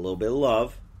give a little bit of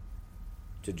love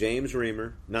to James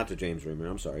Reimer. Not to James Reimer,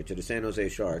 I'm sorry, to the San Jose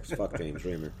Sharks. Fuck James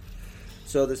Reimer.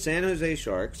 So the San Jose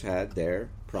Sharks had their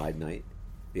Pride Night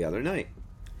the other night.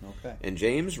 Okay. And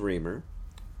James Reimer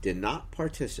did not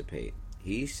participate.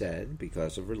 He said,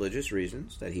 because of religious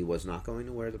reasons, that he was not going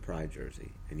to wear the Pride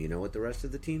jersey. And you know what the rest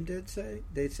of the team did say?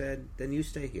 They said, then you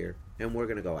stay here, and we're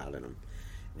going to go out in them.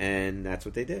 And that's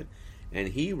what they did. And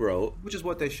he wrote... which is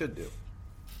what they should do.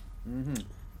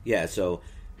 Yeah, so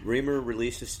Reimer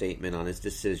released a statement on his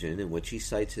decision in which he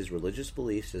cites his religious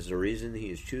beliefs as the reason he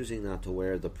is choosing not to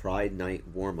wear the Pride Night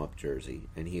warm-up jersey.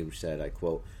 And he said, I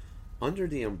quote, "Under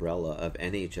the umbrella of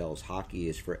NHL's Hockey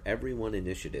is for Everyone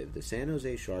initiative, the San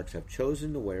Jose Sharks have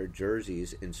chosen to wear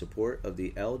jerseys in support of the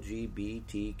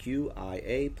LGBTQIA+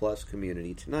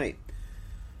 community tonight.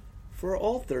 For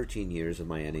all 13 years of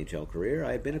my NHL career,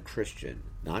 I have been a Christian,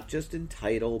 not just in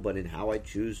title, but in how I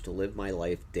choose to live my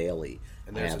life daily.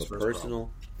 And I there's have a his first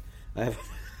personal, I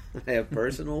have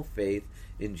personal faith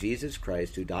in Jesus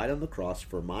Christ, who died on the cross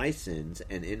for my sins,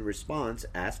 and in response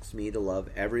asks me to love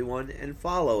everyone and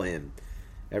follow him,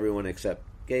 everyone except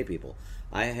gay people.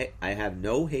 I have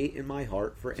no hate in my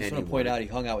heart for Just anyone." want to point out he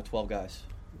hung out with 12 guys.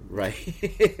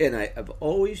 Right. And I have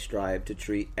always strived to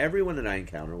treat everyone that I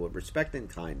encounter with respect and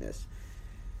kindness.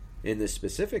 In this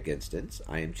specific instance,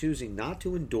 I am choosing not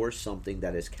to endorse something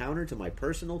that is counter to my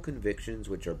personal convictions,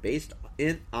 which are based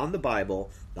on the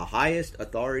Bible, the highest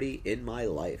authority in my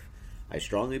life. I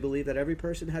strongly believe that every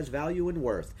person has value and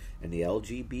worth, and the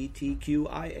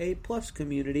LGBTQIA+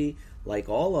 community, like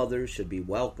all others, should be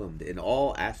welcomed in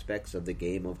all aspects of the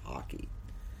game of hockey.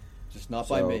 Just not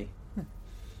by me.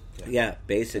 Yeah,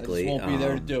 basically. I just won't be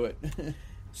there to do it.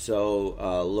 So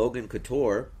Logan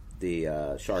Couture,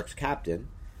 the Sharks captain,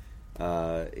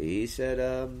 he said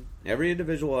every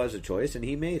individual has a choice, and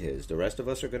he made his. The rest of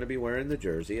us are going to be wearing the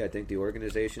jersey. I think the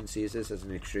organization sees this as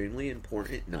an extremely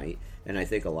important night, and I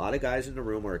think a lot of guys in the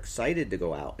room are excited to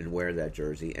go out and wear that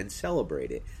jersey and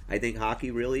celebrate it. I think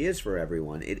hockey really is for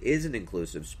everyone. It is an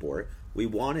inclusive sport. We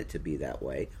want it to be that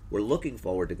way. We're looking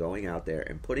forward to going out there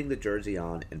and putting the jersey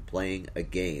on and playing a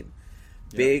game.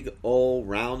 Yep. Big old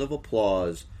round of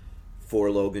applause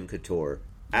for Logan Couture.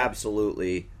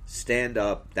 Absolutely. Stand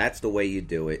up. That's the way you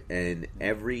do it. And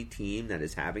every team that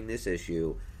is having this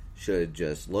issue should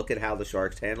just look at how the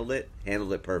Sharks handled it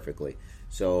perfectly.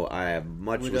 So I have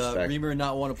much respect. Would Reimer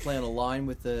not want to play on a line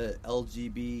with the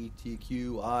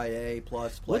LGBTQIA+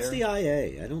 player? What's the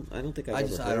IA? I don't think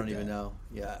I've ever heard I don't that. even know.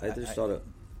 Yeah, I just thought it.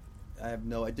 I have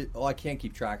no idea. Oh, I can't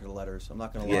keep track of the letters. I'm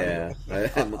not going to lie. Yeah, I'm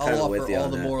kind I'll of with offer you all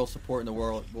on the that. moral support in the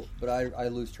world, but I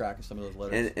lose track of some of those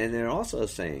letters. And they're also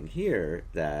saying here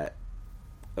that,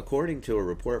 according to a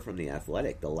report from The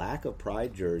Athletic, the lack of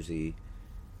Pride jerseys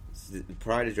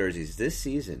this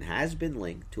season has been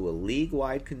linked to a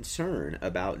league-wide concern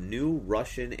about new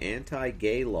Russian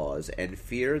anti-gay laws and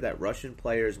fear that Russian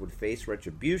players would face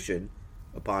retribution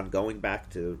upon going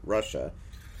back to Russia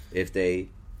if they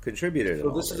contributed at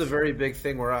all. This is a very big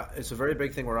thing where I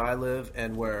live,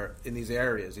 and where in these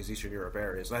areas, these Eastern Europe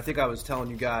areas. And I think I was telling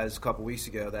you guys a couple weeks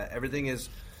ago that everything is.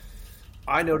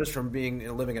 I noticed from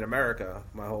living in America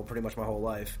pretty much my whole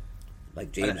life.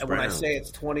 Like James Brown. When I say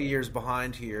it's 20 years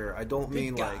behind here, I don't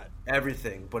mean like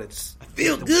everything, but it's. I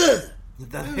feel good.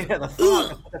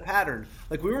 The pattern.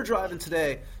 Like we were driving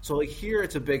today, so like here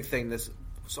it's a big thing.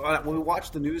 When we watch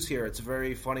the news here, it's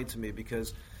very funny to me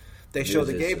because they show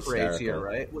the gay parades here,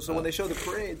 right? So when they show the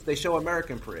parades, they show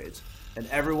American parades, and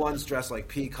everyone's dressed like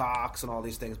peacocks and all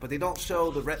these things, but they don't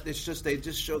show they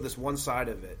just show this one side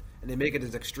of it, and they make it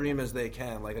as extreme as they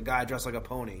can, like a guy dressed like a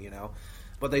pony,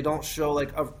 But they don't show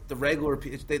like the regular.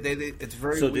 It's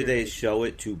very. So weird. do they show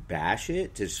it to bash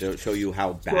it to show you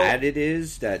how bad it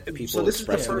is that people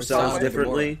express themselves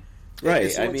differently?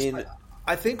 Right.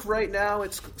 I think right now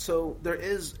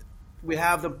we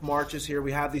have the marches here.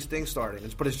 We have these things starting,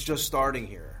 but it's just starting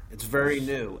here. It's very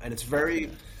new, and it's very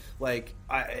like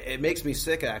it makes me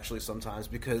sick actually sometimes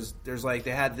because there's like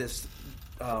they had this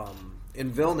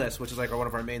in Vilnius, which is like one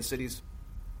of our main cities.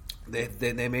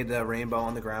 They made the rainbow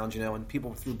on the ground, and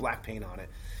people threw black paint on it.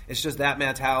 It's just that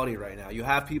mentality right now. You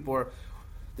have people.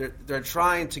 They're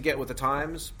trying to get with the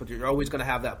times, but you're always going to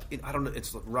have that. I don't know.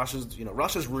 It's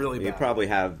Russia's really bad. You probably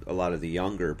have a lot of the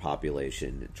younger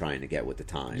population trying to get with the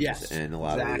times, yes, and a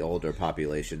lot of the older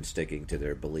population sticking to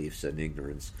their beliefs and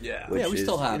ignorance. Yeah, which we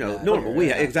still have that. normal.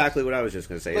 Exactly what I was just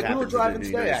going to say. Like we were driving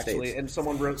today, actually, and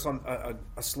someone wrote a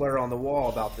slur on the wall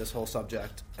about this whole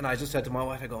subject, and I just said to my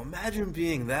wife, I go, imagine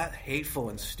being that hateful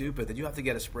and stupid that you have to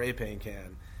get a spray paint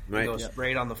can and go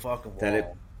spray it on the fucking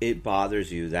wall. It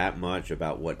bothers you that much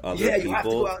about what other you have to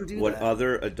go out and do that.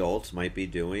 other adults might be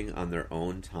doing on their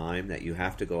own time, that you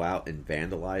have to go out and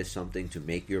vandalize something to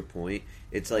make your point.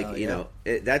 It's like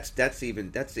that's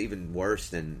even worse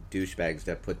than douchebags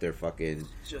that put their fucking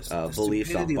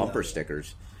beliefs on bumper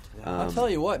stickers. Yeah. I'll tell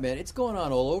you what, man, it's going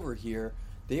on all over here.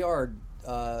 They are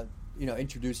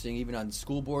introducing, even on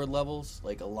school board levels,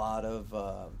 like a lot of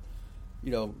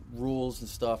rules and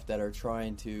stuff that are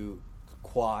trying to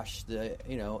quash the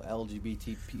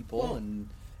LGBT people, and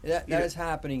that is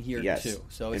happening here too.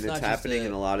 So it's not happening just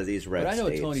in a lot of these red states. But I know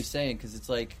states. what Tony's saying, because it's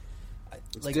like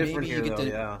different maybe here, you get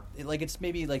though, like it's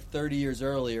maybe like 30 years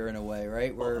earlier in a way,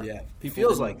 right? Where it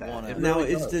feels like that. Now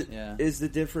is the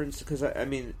difference, because I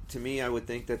mean, to me, I would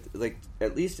think that, like,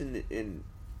 at least in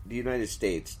the United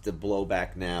States, the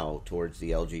blowback now towards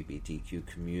the LGBTQ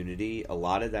community, a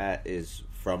lot of that is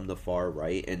from the far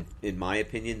right, and in my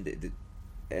opinion,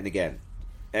 and again,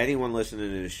 anyone listening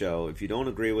to the show, if you don't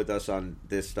agree with us on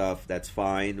this stuff, that's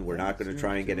fine. We're not going to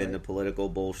try and get into political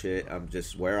bullshit. I'm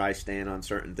just where I stand on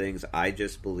certain things. I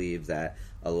just believe that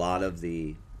a lot of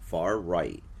the far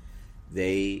right,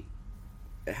 they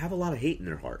have a lot of hate in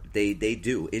their heart. They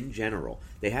do, in general.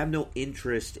 They have no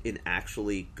interest in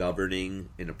actually governing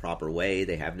in a proper way.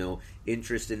 They have no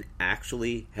interest in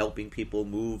actually helping people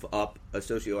move up a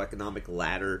socioeconomic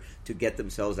ladder to get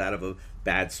themselves out of a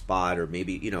bad spot, or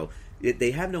maybe,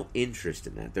 they have no interest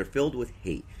in that. They're filled with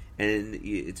hate. And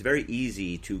it's very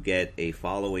easy to get a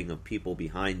following of people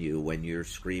behind you when you're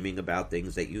screaming about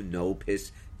things that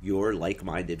piss your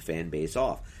like-minded fan base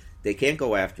off. They can't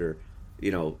go after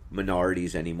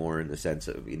minorities anymore, in the sense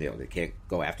of, they can't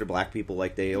go after black people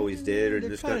like they always did.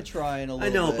 They're kind of trying a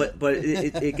little bit. I know, but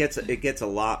it gets a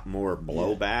lot more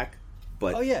blowback.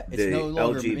 But it's no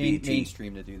longer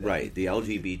mainstream to do that. Right, the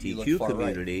LGBTQ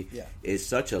community is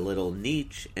such a little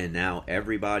niche, and now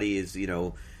everybody is,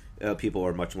 people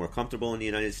are much more comfortable in the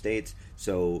United States.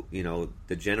 So,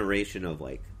 the generation of,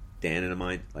 like, Dan and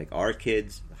mine, like our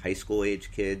kids, high school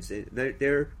age kids,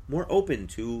 they're more open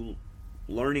to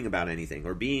learning about anything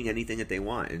or being anything that they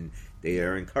want, and they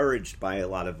are encouraged by a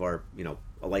lot of our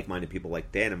like-minded people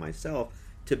like Dan and myself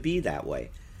to be that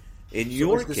way. In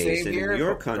your case, and in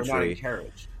your country,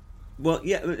 well,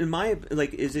 yeah, in my,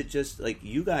 like, is it just like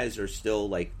you guys are still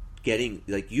like getting,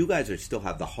 like, you guys are still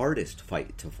have the hardest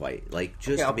fight to fight, like,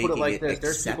 just I'll making put it like it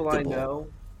this. acceptable.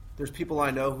 There's people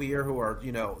I know here who are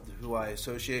who I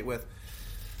associate with,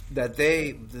 that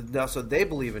so they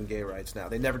believe in gay rights now.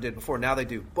 They never did before. Now they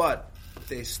do, but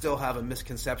they still have a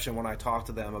misconception when I talk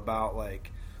to them about,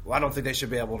 like, well, I don't think they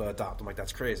should be able to adopt. I'm like,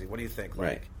 that's crazy. What do you think? Like,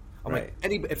 right. I'm like,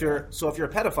 if you're a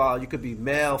pedophile, you could be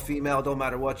male, female, don't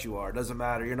matter what you are. It doesn't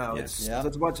matter. It's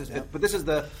a bunch of. But this is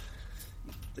the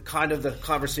kind of the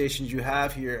conversations you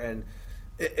have here, and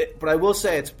but I will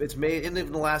say it's made in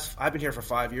the last. I've been here for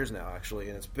 5 years now, actually,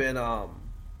 and it's been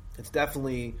it's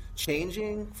definitely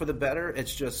changing for the better.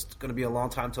 It's just going to be a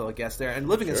long time till it gets there. And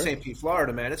living in St. Pete,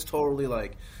 Florida, man, it's totally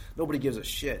like nobody gives a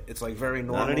shit. It's like very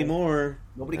normal. Not anymore.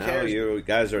 Nobody cares. You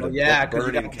guys are the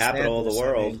burning capital of the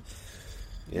world.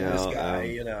 This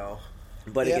guy,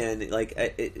 But again, like,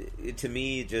 to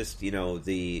me, just,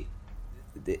 the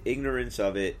ignorance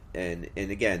of it, and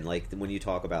again, like, when you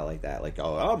talk about like that, like,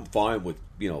 oh, I'm fine with,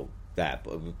 that,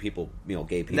 but people,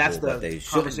 gay people, that's but they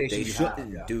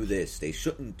shouldn't do this, they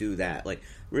shouldn't do that. Like,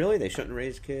 really, they shouldn't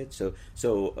raise kids?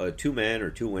 So 2 men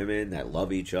or 2 women that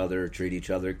love each other, treat each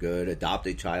other good, adopt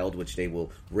a child which they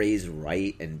will raise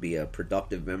right and be a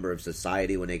productive member of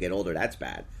society when they get older, that's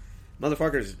bad.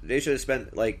 Motherfuckers, they should have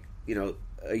spent, like,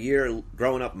 a year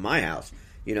growing up in my house.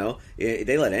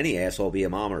 They let any asshole be a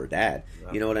mom or a dad.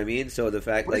 Yeah. You know what I mean? So the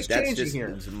fact, like, that's just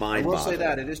mind-boggling. I will say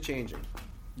that it is changing.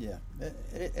 Yeah,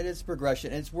 it is progression.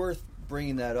 And it's worth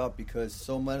bringing that up because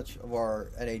so much of our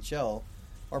NHL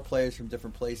are players from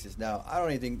different places. Now, I don't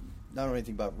know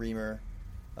anything about Reimer,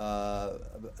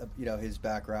 his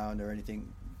background or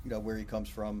anything, where he comes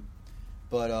from,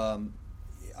 but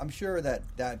I'm sure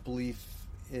that belief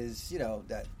is,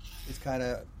 that is kind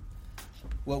of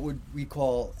what would we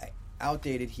call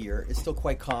outdated here is still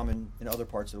quite common in other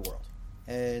parts of the world,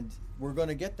 and we're going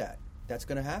to get that. That's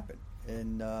going to happen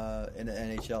in the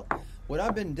NHL. What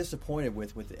I've been disappointed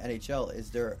with the NHL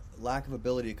is their lack of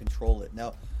ability to control it.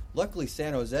 Now, luckily,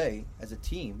 San Jose as a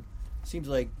team seems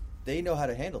like they know how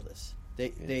to handle this.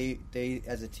 They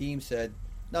as a team said,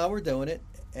 "No, we're doing it,"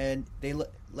 and they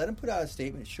let them put out a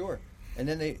statement, sure, and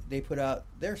then they put out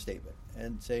their statement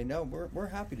and say, "No, we're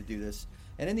happy to do this."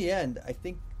 And in the end, I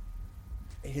think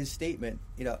his statement,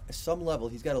 at some level,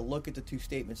 he's got to look at the two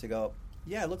statements and go,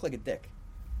 "Yeah, I look like a dick."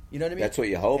 You know what I mean? That's what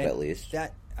you hope, and at least.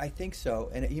 That I think so,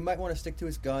 and he might want to stick to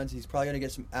his guns. He's probably going to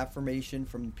get some affirmation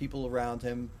from people around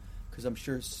him, because I'm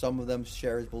sure some of them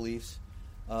share his beliefs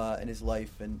in his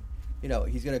life, and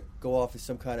he's going to go off as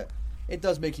some kind of. It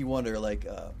does make you wonder, like,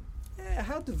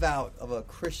 how devout of a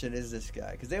Christian is this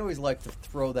guy? Because they always like to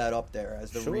throw that up there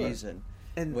as the reason,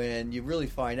 and when you really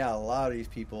find out, a lot of these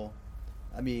people,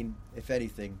 I mean, if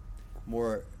anything,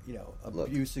 more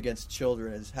abuse against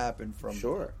children has happened from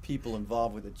people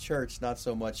involved with the church, not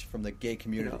so much from the gay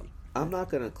community. I'm not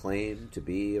going to claim to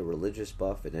be a religious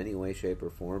buff in any way, shape, or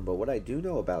form, but what I do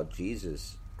know about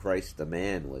Jesus Christ the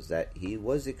man was that he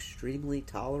was extremely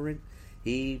tolerant.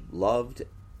 He loved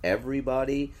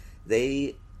everybody.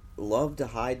 They loved to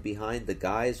hide behind the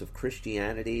guise of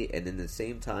Christianity, and in the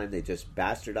same time they just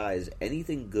bastardize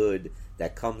anything good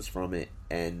that comes from it.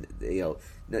 And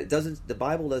it doesn't. The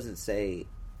Bible doesn't say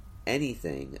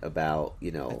anything about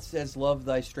It says, "Love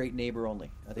thy straight neighbor only."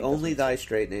 I think only thy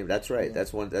straight neighbor. That's right. Yeah.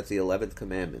 That's the 11th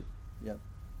commandment. Yep.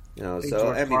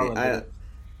 So I mean,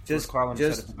 Carlin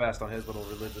said it the best on his little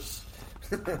religious.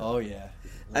 Oh yeah.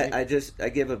 I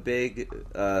give a big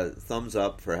thumbs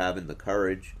up for having the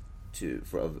courage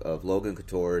of Logan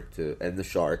Couture and the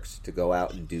Sharks to go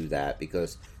out and do that,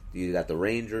 because you got the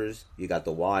Rangers, you got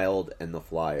the Wild, and the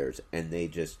Flyers, and they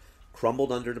just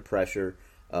crumbled under the pressure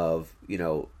of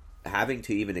having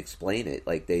to even explain it.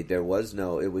 Like there was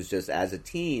no. It was just, as a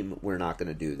team, we're not going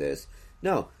to do this.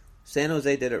 No, San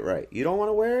Jose did it right. You don't want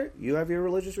to wear it. You have your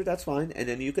religious. That's fine. And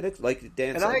then you could, like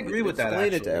Dan said, I agree with that.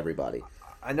 Explain it to everybody.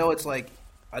 I know it's like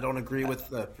I don't agree with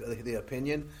the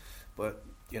opinion, but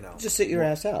just sit your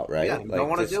ass out, right? Yeah, you don't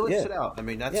want to do it, sit out. I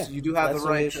mean, you do have the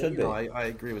right. Should be. I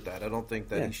agree with that. I don't think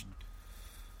that he should.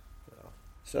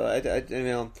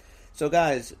 So so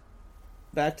guys,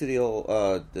 back to the old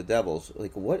the Devils.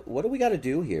 Like, what do we got to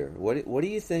do here? What do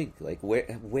you think? Like,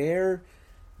 where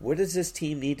what does this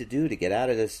team need to do to get out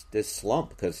of this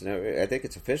slump? Because I think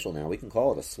it's official now. We can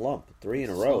call it a slump. 3 in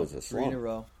a row is a slump. 3 in a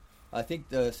row. I think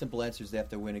the simple answer is they have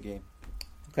to win a game.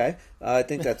 Okay, I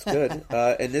think that's good.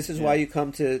 And this is why you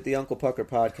come to the Uncle Pucker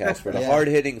podcast, for the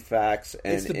hard-hitting facts.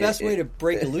 And it's the best way to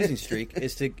break a losing streak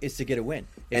is to get a win.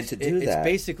 And to do that, it's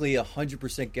basically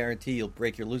 100% guarantee you'll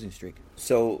break your losing streak.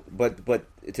 So, but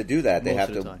to do that, they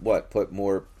have to put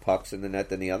more pucks in the net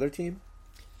than the other team?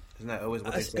 Isn't that always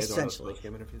what they say in those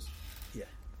game interviews? Yeah,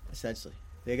 essentially,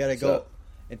 they got to go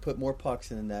and put more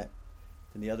pucks in the net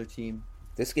than the other team.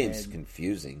 This game's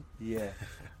confusing. Yeah.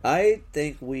 I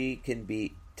think we can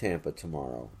beat Tampa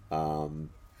tomorrow.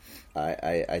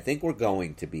 I think we're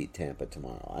going to beat Tampa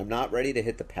tomorrow. I'm not ready to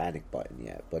hit the panic button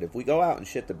yet, but if we go out and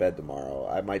shit the bed tomorrow,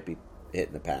 I might be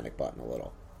hitting the panic button a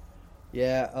little.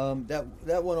 Yeah,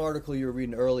 that one article you were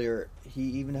reading earlier, he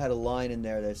even had a line in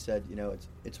there that said,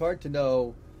 it's hard to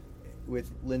know with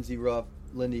Lindy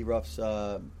Ruff's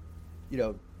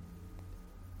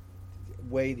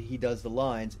way that he does the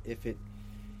lines, if it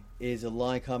is a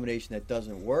line combination that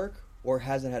doesn't work or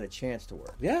hasn't had a chance to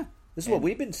work. Yeah, this is what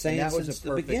we've been saying since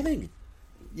the beginning.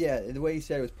 Yeah, and the way he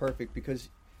said it was perfect, because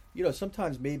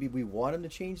sometimes maybe we want him to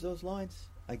change those lines.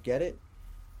 I get it,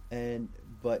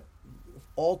 but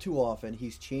all too often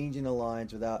he's changing the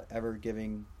lines without ever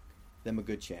giving them a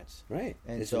good chance. Right,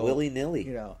 and it's so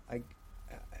willy-nilly.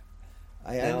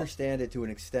 I understand it to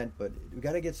an extent, but we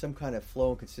got to get some kind of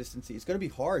flow and consistency. It's going to be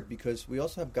hard because we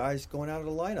also have guys going out of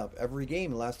the lineup every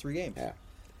game in the last 3 games. Yeah.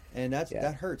 And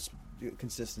that hurts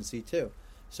consistency too.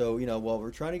 So, while we're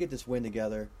trying to get this win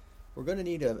together, we're going to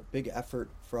need a big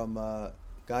effort from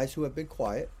guys who have been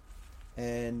quiet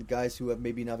and guys who have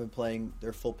maybe not been playing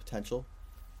their full potential.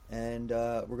 And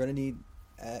we're going to need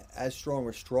as strong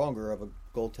or stronger of a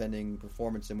goaltending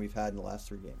performance than we've had in the last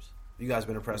 3 games. You guys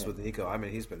been impressed with Nico? I mean,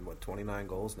 he's been 29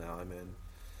 goals now. I mean,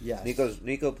 yes.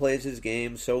 Nico plays his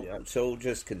game so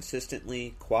just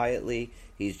consistently, quietly.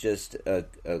 He's just a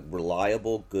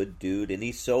reliable, good dude, and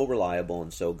he's so reliable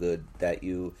and so good that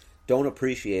you don't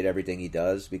appreciate everything he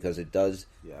does, because it does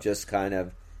just kind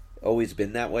of always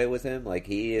been that way with him. Like,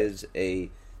 he is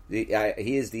he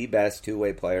is the best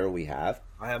two-way player we have.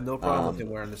 I have no problem with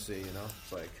him wearing the C.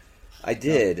 It's like. I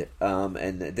did,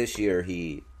 and this year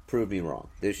he proved me wrong.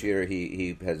 This year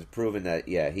he has proven that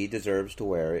he deserves to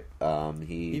wear it.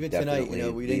 He Even definitely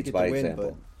tonight, we didn't leads get by the win, example.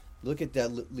 but look at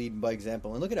that lead by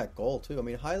example, and look at that goal too. I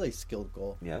mean, highly skilled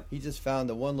goal. Yeah. He just found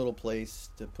the one little place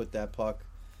to put that puck.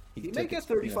 He may get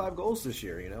 35 goals this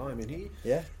year. I mean,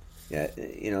 Yeah,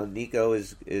 Nico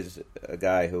is a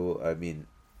guy who, I mean,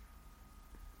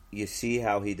 you see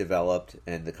how he developed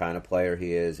and the kind of player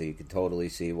he is. You can totally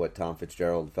see what Tom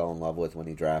Fitzgerald fell in love with when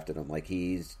he drafted him. Like,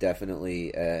 he's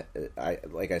definitely,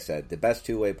 like I said, the best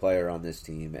two-way player on this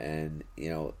team. And,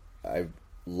 I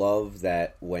love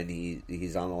that when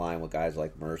he's on the line with guys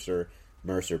like Mercer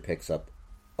picks up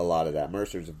a lot of that.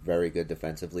 Mercer's very good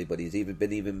defensively, but he's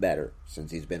been even better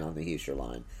since he's been on the Hischier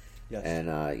line. Yes.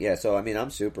 And, so, I mean,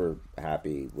 I'm super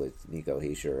happy with Nico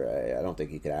Hischier. I don't think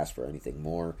he could ask for anything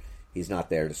more. He's not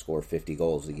there to score 50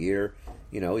 goals a year.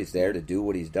 He's there to do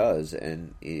what he does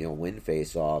and, win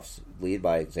face-offs, lead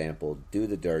by example, do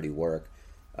the dirty work,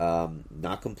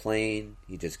 not complain.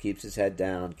 He just keeps his head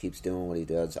down, keeps doing what he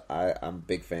does. I'm a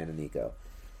big fan of Nico.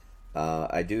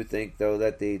 I do think, though,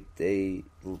 that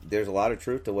there's a lot of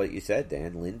truth to what you said,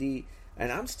 Dan. Lindy,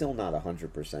 and I'm still not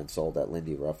 100% sold that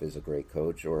Lindy Ruff is a great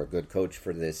coach or a good coach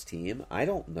for this team. I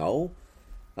don't know.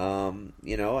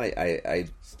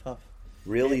 It's tough.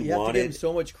 Really you have wanted to give him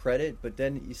so much credit, but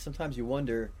then sometimes you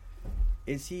wonder,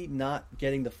 is he not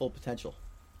getting the full potential?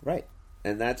 Right,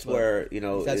 and that's where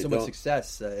he's had so much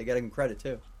success. I got to give him credit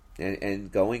too.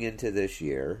 And going into this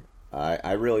year,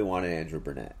 I really wanted Andrew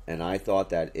Burnett, and I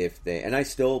thought that if they, and I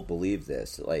still believe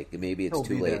this, like maybe it's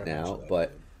too late now,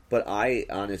 but I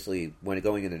honestly, when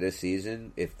going into this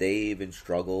season, if they even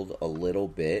struggled a little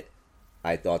bit,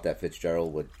 I thought that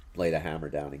Fitzgerald would lay the hammer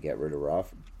down and get rid of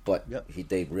Ruff. But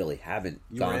they really haven't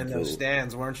you gone were in to those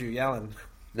stands, weren't you, yelling?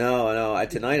 No.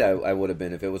 Tonight I would have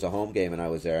been, if it was a home game and I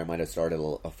was there, I might have started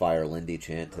a Fire Lindy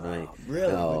chant tonight.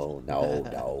 Really?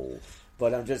 No.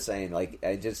 But I'm just saying, like,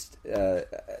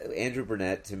 Andrew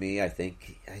Burnett, to me, I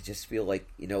just feel like,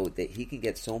 that he can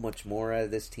get so much more out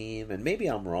of this team. And maybe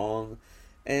I'm wrong.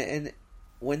 And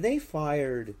when Lou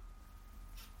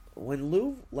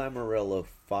Lamoriello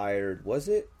fired, was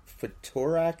it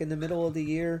Fatorak in the middle of the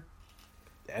year?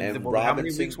 And how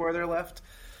many weeks were there left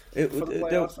for the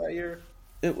playoffs that year?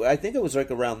 I think it was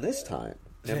like around this time.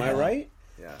 Am I right?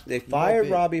 Yeah. They fired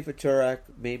Robbie Fatorak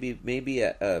maybe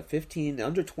at 15,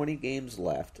 under 20 games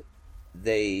left.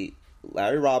 Larry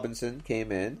Robinson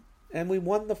came in, and we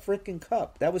won the freaking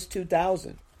cup. That was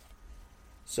 2000.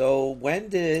 So when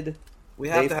did we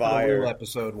have to have a real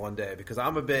episode one day? Because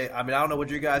I'm a big. I mean, I don't know what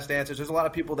your guys' stance is. There's a lot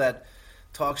of people that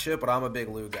talk shit, but I'm a big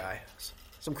Lou guy.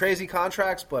 Some crazy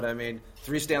contracts, but I mean,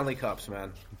 3 Stanley Cups,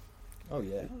 man. Oh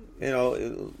yeah.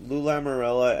 Lou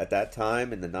Lamoriello at that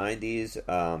time in the 90s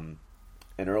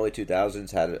and early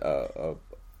 2000s had a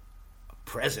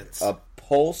presence, a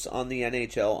pulse on the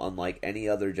NHL unlike any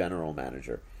other general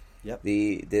manager. Yep.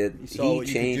 He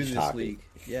changed hockey. League.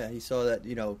 Yeah, he saw that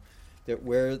that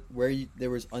where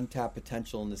there was untapped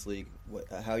potential in this league,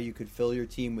 how you could fill your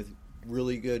team with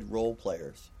really good role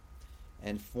players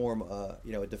and form a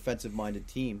defensive-minded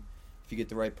team if you get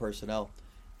the right personnel.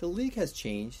 The league has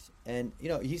changed, and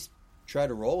he's tried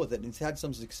to roll with it, and he's had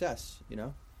some success.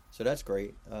 So that's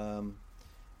great.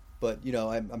 But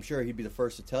I'm sure he'd be the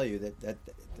first to tell you that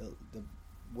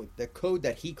the code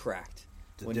that he cracked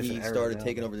when he started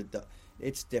taking over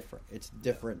it's different. It's a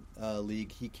different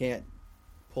league. He can't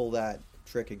pull that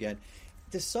trick again.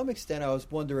 To some extent, I was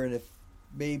wondering if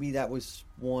maybe that was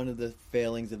one of the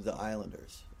failings of the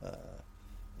Islanders.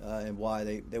 And why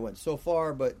they went so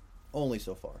far, but only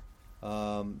so far,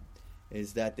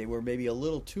 is that they were maybe a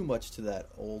little too much to that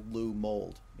old Lou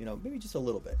mold. Maybe just a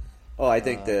little bit. Oh, I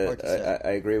think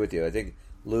I agree with you. I think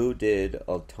Lou did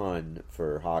a ton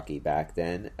for hockey back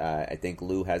then. I think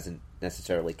Lou hasn't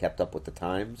necessarily kept up with the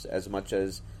times as much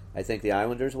as I think the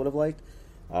Islanders would have liked.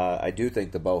 I do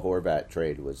think the Bo Horvat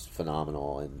trade was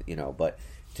phenomenal, and but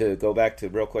to go back to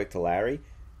real quick to Larry.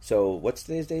 So what's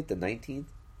today's date? The 19th.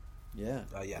 Yeah.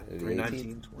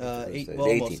 3/19.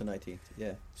 Almost the 19th.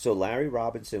 Yeah. So Larry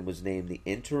Robinson was named the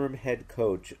interim head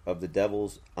coach of the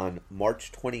Devils on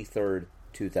March 23rd,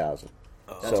 2000.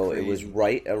 So crazy. It was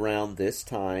right around this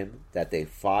time that they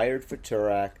fired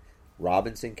Fatorak.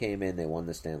 Robinson came in. They won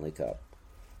the Stanley Cup.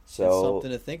 So that's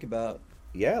something to think about.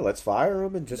 Yeah, let's fire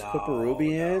him and just put Berube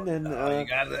in. And I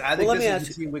think this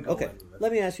is the team we go in.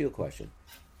 Let me ask you a question.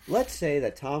 Let's say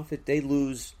that they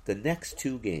lose the next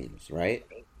 2 games, right?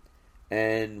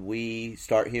 And we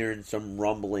start hearing some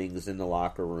rumblings in the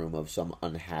locker room of some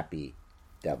unhappy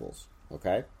Devils,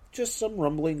 okay? Just some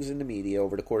rumblings in the media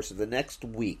over the course of the next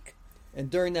week. And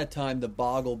during that time, the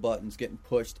boggle button's getting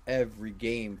pushed every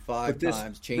game, five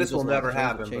times. This will never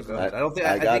happen. I don't think.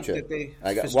 I got think you. that they.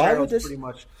 I got. Why would this? Pretty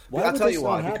much. Why I'll would tell this you not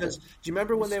why. happen? Because do you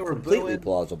remember when It's they were completely booing?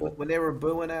 plausible. When they were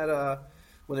booing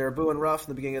when they were booing Ruff in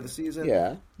the beginning of the season.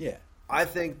 Yeah. Yeah. I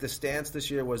think the stance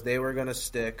this year was they were going to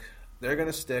stick. They're going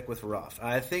to stick with Ruff.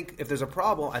 I think if there's a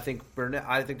problem, I think Burnett.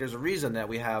 I think there's a reason that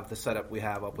we have the setup we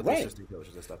have up with the assistant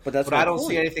coaches and stuff. But I don't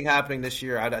see anything happening this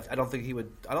year. I don't think he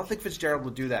would. I don't think Fitzgerald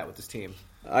would do that with this team.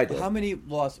 I do. How many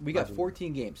losses? We got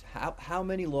 14 games. How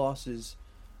many losses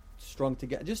strung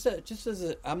together? Just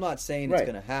as I'm not saying it's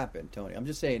going to happen, Tony. I'm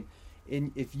just saying,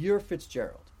 if you're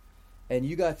Fitzgerald and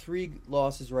you got 3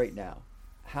 losses right now,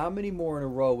 how many more in a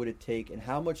row would it take, and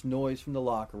how much noise from the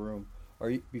locker room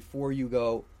before you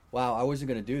go, wow, I wasn't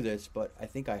going to do this, but I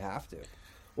think I have to?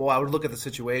 Well, I would look at the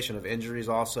situation of injuries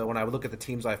also. When I would look at the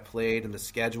teams I've played and the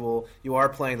schedule, you are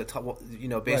playing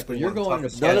the basically you're going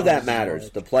to none of that matters.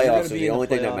 The playoffs are the only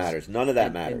thing that matters. None of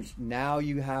that matters. And now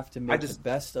you have to make the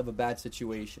best of a bad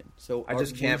situation. So I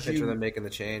just can't picture them making the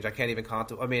change. I can't even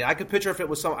contemplate. I mean, I could picture if it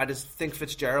was some. I just think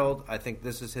Fitzgerald. I think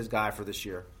this is his guy for this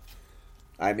year.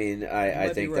 I mean, I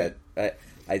think right. that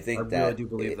I think I really that, do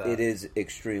believe that it is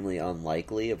extremely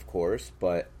unlikely, of course.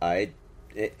 But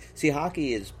see,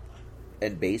 hockey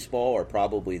and baseball are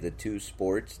probably the 2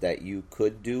 sports that you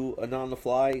could do an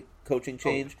on-the-fly coaching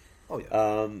change. Oh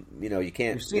yeah. You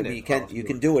can't. You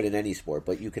can do it in any sport,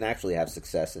 but you can actually have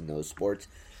success in those sports.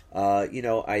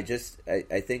 I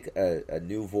think a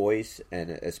new voice,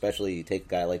 and especially you take a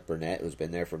guy like Burnett, who's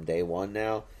been there from day one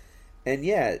now, and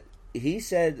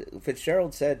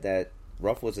Fitzgerald said that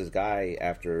Ruff was his guy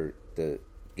after the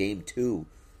game 2.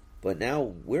 But now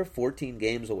we're 14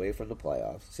 games away from the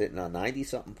playoffs, sitting on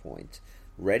 90-something points,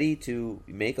 ready to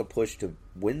make a push to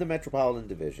win the Metropolitan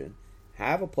Division,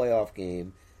 have a playoff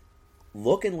game,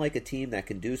 looking like a team that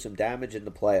can do some damage in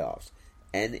the playoffs.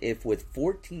 And if with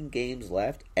 14 games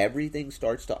left, everything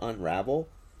starts to unravel,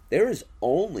 there is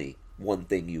only one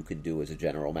thing you can do as a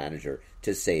general manager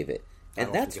to save it,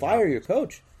 and that's fire your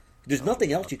coach. There's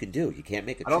nothing else you can do. You can't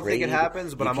make a trade. I don't think it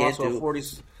happens, but I'm also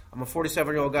I'm a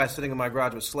 47-year-old guy sitting in my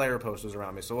garage with Slayer posters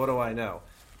around me. So what do I know?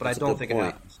 But I don't think it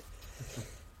happens.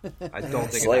 I don't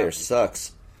think Slayer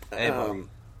sucks. Hey,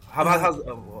 how about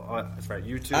that's right,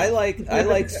 U2. I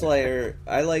like Slayer.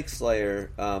 I like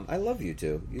Slayer. I love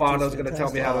U2. Bondo's going to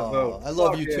tell me how to vote. I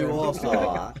love U2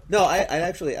 also. No,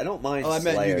 I don't mind. I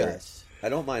Slayer. meant you guys. I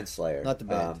don't mind Slayer. Not the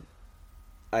band.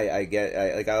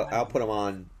 I'll put them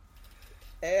on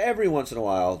every once in a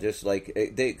while, just like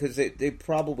because they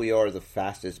probably are the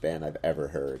fastest band I've ever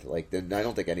heard. Like, I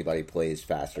don't think anybody plays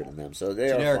faster than them, so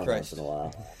they are fun once in a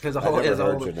while. I've never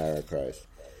heard Generic Christ,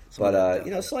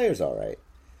 but Slayer's all right.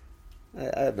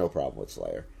 I have no problem with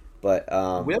Slayer, but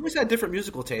we always had different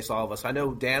musical tastes. All of us. I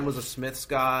know Dan was a Smiths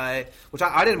guy, which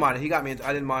I didn't mind. He got me.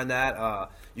 I didn't mind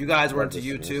that. You guys were into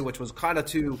U2, which was kind of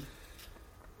too.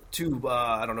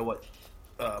 I don't know what.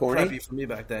 Preppy for me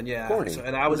back then, yeah. So,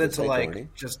 and I was into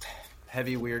just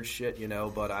heavy weird shit,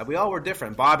 But we all were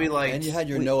different. Bobby and you had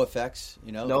your NoFX,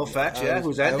 NoFX, yeah.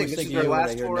 Who's I think this is their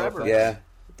last forever. Yeah,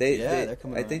 they're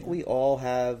coming I think we all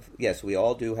have. Yes, we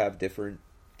all do have different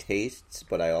tastes,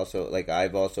 but I also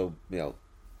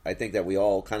I think that we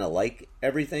all kind of like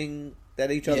everything that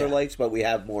each other likes, but we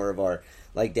have more of our.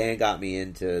 Like, Dan got me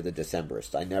into the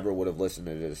Decemberists. I never would have listened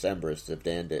to the Decemberists if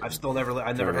Dan didn't.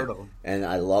 I never heard of them. And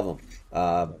I love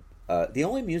them. The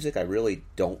only music I really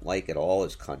don't like at all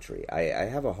is country. I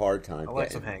have a hard time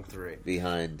some Hank 3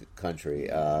 behind country.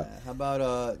 How about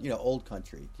old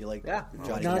country? Do you like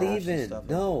Johnny not Cash even. and stuff?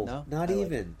 No, not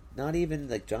even. Not even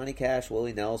like Johnny Cash,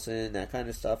 Willie Nelson, that kind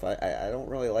of stuff. I don't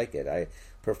really like it. I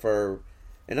prefer.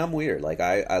 And I'm weird. Like,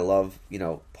 I love,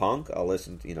 punk. I'll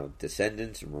listen to,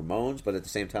 Descendants and Ramones, but at the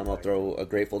same time I'll throw a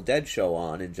Grateful Dead show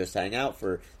on and just hang out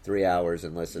for 3 hours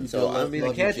and listen.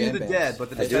 I can't do the Dead, but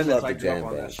the Descendants I grew up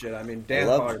on that shit. I mean, Dan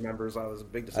probably remembers I was a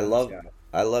big Descendants guy.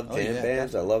 I love jam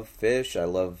bands. Definitely. I love Fish. I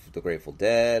love the Grateful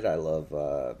Dead. I love,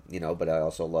 but I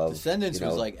also love Descendants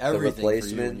was like everything for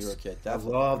you when you were a kid. I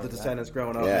love the Descendants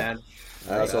growing up, man.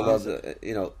 I also love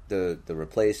the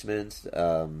Replacements.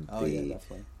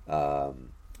 Definitely.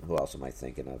 Who else am I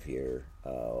thinking of here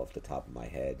off the top of my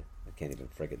head? I can't even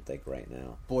freaking think right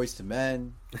now. Boys to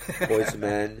Men. Boys to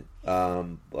Men.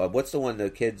 What's the one?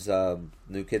 The kids,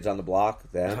 New Kids on the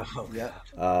Block. Them. Yeah.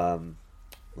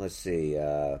 Let's see.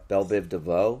 Belle Biv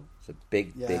DeVoe. It's a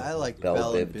big. I like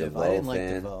Belle Biv DeVoe I didn't like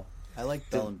fan. DeVoe. I like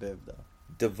Belle and Biv though.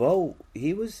 DeVoe,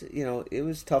 he was, it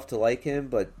was tough to like him,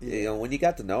 but when you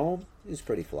got to know him, he was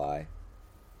pretty fly.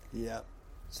 Yeah.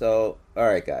 So, all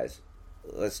right, guys,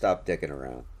 let's stop dicking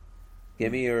around.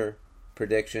 Give me your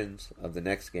predictions of the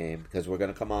next game because we're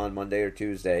going to come on Monday or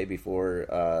Tuesday before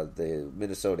the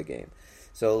Minnesota game.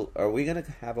 So are we going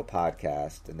to have a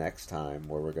podcast the next time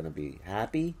where we're going to be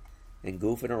happy and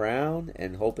goofing around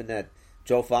and hoping that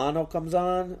Joe Fano comes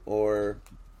on, or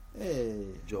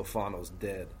Joe Fano's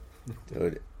dead,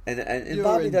 dude? And You're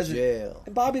Bobby in doesn't. jail.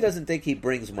 And Bobby doesn't think he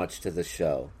brings much to the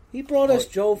show. He brought us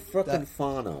Joe frickin' that-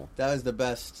 Fano. That was the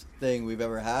best thing we've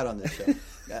ever had on this show.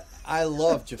 I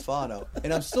love Jafano,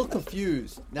 and I'm still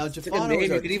confused. Now, it's a good Jafano name. is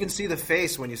You our, can even see the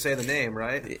face when you say the name,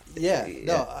 right? yeah,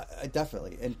 no, I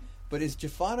definitely. But is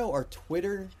Jafano our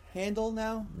Twitter handle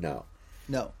now? No.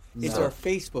 No, it's No. our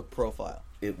Facebook profile.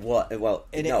 It was well,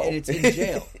 And no. and it's in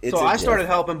jail. It's So in I jail. started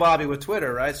helping Bobby with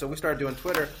Twitter, right? So we started doing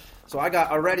Twitter. So I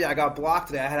got blocked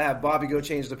today. I had to have Bobby go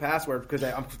change the password because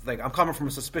I'm coming from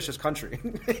a suspicious country.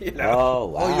 You know? Oh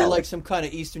wow! Oh, you're like some kind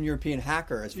of Eastern European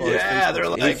hacker as far as Yeah, Facebook. they're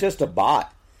like- He's just a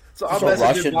bot. So I'm Just a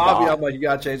messaging Russian Bobby. bot. I'm like, you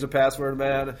gotta change the password,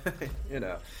 man. You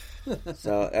know.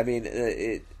 So I mean,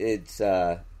 it's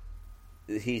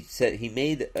he said he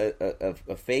made a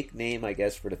fake name, I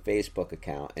guess, for the Facebook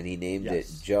account, and he named Yes.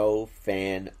 it Joe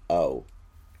Fan O,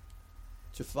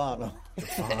 Jafano.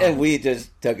 and we just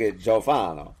took it Joe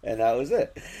Fano, and that was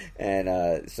it.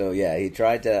 And so yeah, he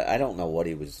tried to. I don't know what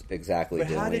he was exactly But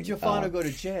doing. how did Jafano go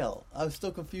to jail? I was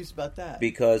still confused about that.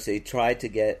 Because he tried to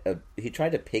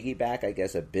piggyback, I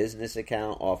guess, a business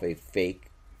account off a fake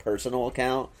personal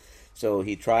account. So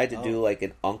he tried to do like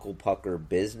an Uncle Pucker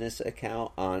business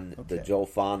account on the Okay. Joe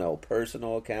Fano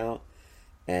personal account,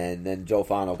 and then Joe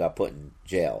Fano got put in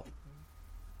jail.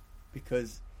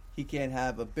 Because he can't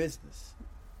have a business.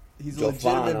 He's a Joe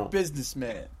legitimate Fano. business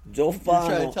Joe You're trying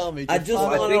Fano, to tell me I Joe just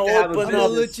Fano- I want think they have to a open I'm a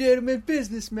up. legitimate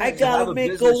businessman. I have gotta a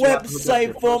make a business you have to look website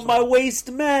at for your my personal-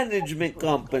 waste management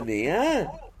company, huh?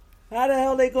 How the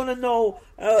hell they gonna know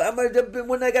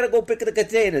when they gotta go pick the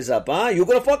containers up, huh? You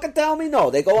gonna fucking tell me? No,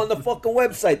 they go on the fucking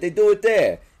website. They do it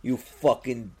there. You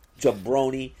fucking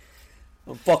jabroni.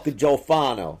 I'm fucking Joe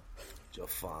Fano. Joe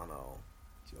Fano.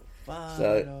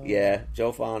 So, yeah,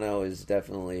 Joe Fano is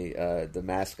definitely the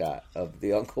mascot of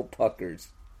the Uncle Puckers.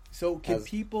 So can As-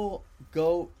 people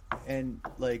go and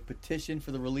like petition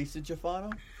for the release of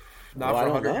Jafano? Not Well, I for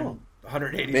don't 100, know.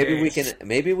 180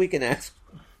 Maybe we can ask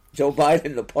Joe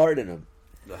Biden to pardon him.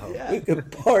 Yeah. We could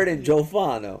pardon Joe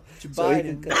Fano. Joe So he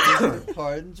Biden can-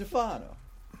 pardon Jafano.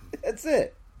 That's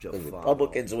it. Joe The Fano.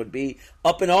 Republicans would be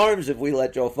up in arms if we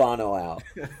let Joe Fano out.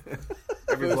 First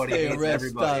Everybody they hates arrest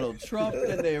everybody. Donald Trump,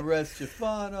 then they arrest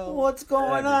Jafano. What's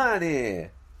going on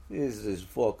here? This is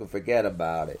fucking forget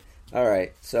about it. All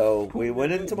right, so we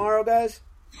winning tomorrow, guys?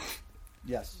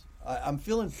 Yes, I'm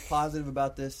feeling positive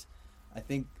about this. I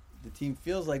think the team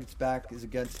feels like its back is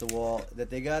against the wall. That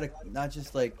they got to not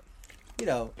just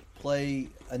play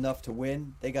enough to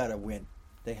win. They got to win.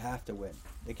 They have to win.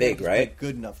 They can't Big, just right? play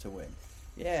good enough to win.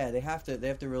 Yeah, they have to. They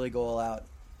have to really go all out.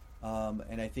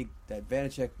 And I think that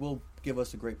Vanacek will give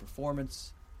us a great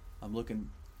performance. I'm looking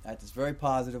at this very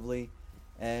positively.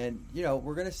 And,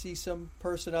 we're going to see some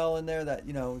personnel in there that,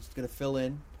 is going to fill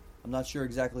in. I'm not sure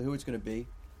exactly who it's going to be,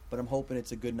 but I'm hoping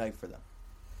it's a good night for them.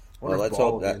 Well, let's Ball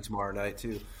hope will be that- in tomorrow night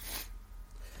too.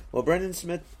 Well, Brendan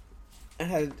Smith he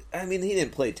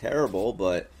didn't play terrible,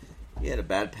 but he had a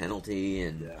bad penalty,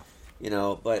 and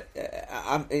but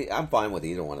I'm fine with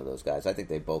either one of those guys. I think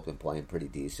they've both been playing pretty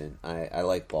decent. I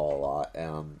like Ball a lot,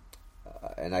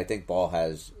 and I think Ball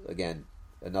has again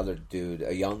another dude,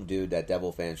 a young dude that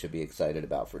Devil fans should be excited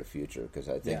about for the future because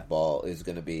I think Ball is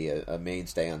going to be a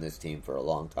mainstay on this team for a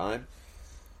long time.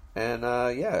 And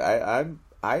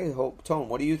I hope. Tone,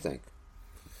 what do you think?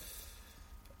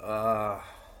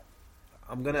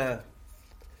 I'm gonna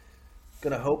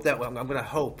hope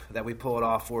that we pull it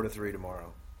off 4-3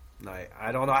 tomorrow night.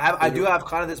 I don't know. I do have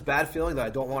kind of this bad feeling that I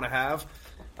don't want to have.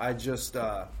 I just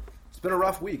it's been a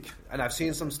rough week, and I've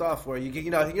seen some stuff where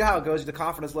you know how it goes. The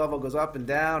confidence level goes up and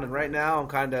down, and right now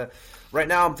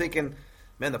I'm thinking,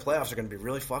 man, the playoffs are going to be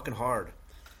really fucking hard.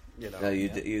 You know,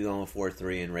 You going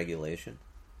 4-3 in regulation?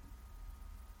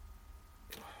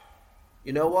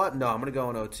 You know what? No, I'm going to go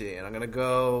in OT, and I'm going to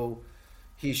go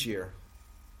Heishier.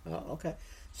 Oh, okay.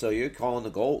 So you're calling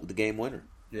the game winner.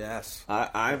 Yes.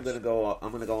 I'm gonna go in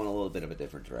a little bit of a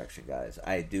different direction, guys.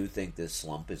 I do think this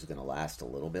slump is gonna last a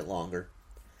little bit longer.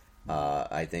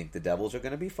 I think the Devils are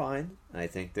gonna be fine. I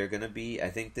think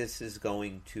this is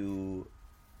going to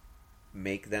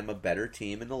make them a better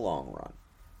team in the long run.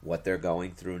 What they're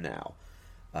going through now.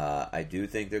 I do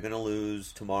think they're gonna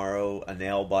lose tomorrow, a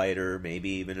nail biter, maybe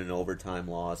even an overtime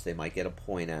loss. They might get a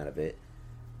point out of it.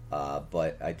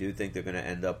 But I do think they're going to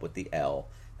end up with the L.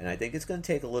 And I think it's going to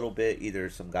take a little bit, either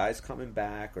some guys coming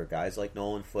back or guys like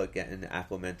Nolan Foote getting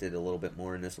acclimated a little bit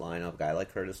more in this lineup, a guy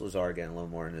like Curtis Lazar getting a little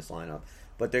more in this lineup.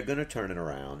 But they're going to turn it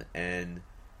around. And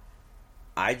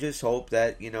I just hope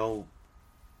that,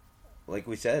 like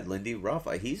we said, Lindy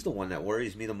Ruff, he's the one that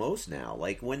worries me the most now.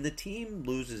 Like, when the team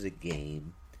loses a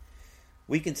game,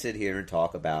 we can sit here and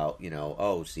talk about,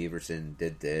 Severson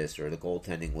did this, or the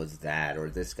goaltending was that, or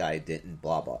this guy didn't,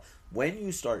 blah, blah. When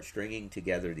you start stringing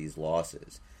together these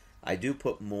losses, I do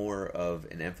put more of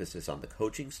an emphasis on the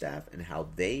coaching staff and how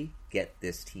they get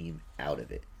this team out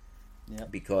of it.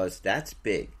 Yep. Because that's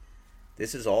big.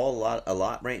 This is all a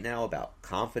lot right now about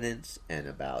confidence and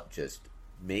about just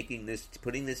putting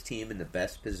this team in the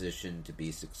best position to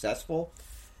be successful.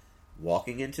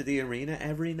 Walking into the arena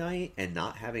every night and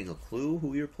not having a clue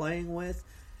who you're playing with,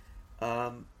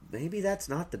 maybe that's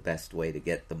not the best way to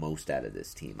get the most out of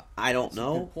this team. I don't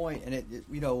know. That's a good point. And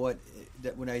you know what?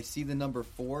 That when I see the number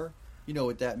 4, you know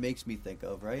what that makes me think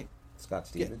of, right? Scott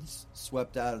Stevens Getting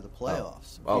swept out of the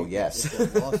playoffs. Oh yes.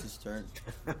 If the losses turn.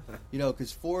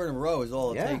 Because 4 in a row is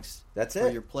all it takes. That's for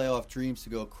it. your playoff dreams to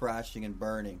go crashing and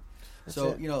burning. That's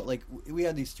so, it. like we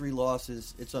had these 3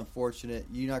 losses. It's unfortunate.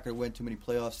 You're not going to win too many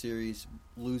playoff series.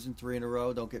 Losing 3 in a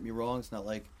row, don't get me wrong. It's not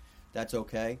like that's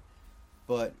okay.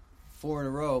 But 4 in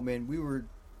a row, man, we were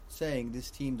saying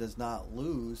this team does not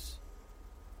lose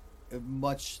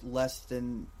much less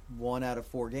than 1 out of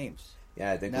 4 games.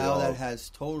 Yeah, I think now that has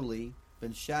totally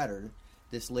been shattered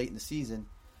this late in the season.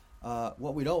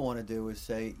 What we don't want to do is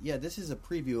say, this is a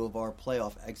preview of our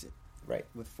playoff exit. Right.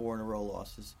 With 4 in a row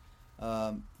losses.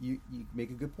 You make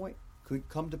a good point. Could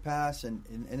come to pass, and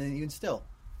then even still,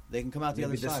 they can come out the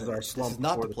other side. This is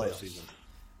not the playoffs.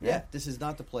 Yeah, this is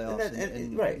not the playoffs.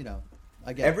 And right.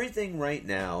 I get everything right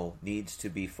now needs to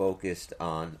be focused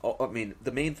on.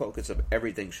 The main focus of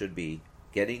everything should be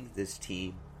getting this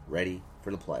team ready for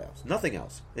the playoffs. Nothing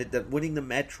else. Winning the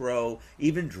Metro,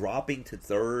 even dropping to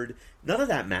 3rd, none of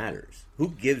that matters. Who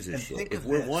gives a shit? If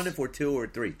we're 1, if we're 2, or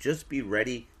 3, just be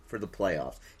ready for the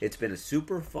playoffs. It's been a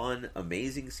super fun,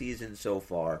 amazing season so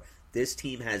far. This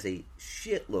team has a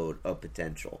shitload of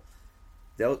potential.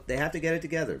 They have to get it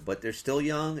together, but they're still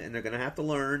young and they're going to have to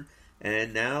learn.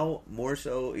 And now, more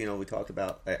so, we talked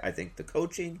about, I think, the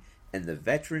coaching and the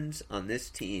veterans on this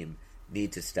team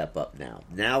need to step up now.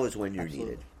 Now is when you're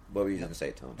needed. What were you going to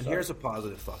say, Tom? And here's a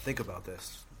positive thought. Think about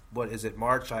this. What is it,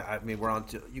 March? We're on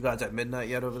to, you guys at midnight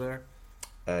yet over there?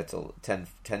 It's 10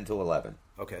 to 11.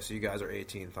 Okay, so you guys are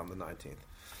 18th. I'm the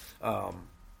 19th.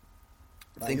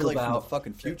 Think about from the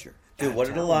fucking future. Dude, what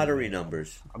are the lottery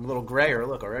numbers? I'm a little grayer.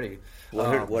 Look already. What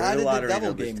are the lottery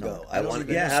numbers? Game go?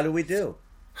 How did we do?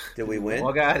 Did we win?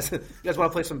 Well, guys, you guys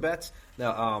want to play some bets?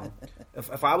 Now,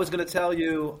 if I was going to tell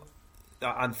you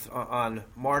on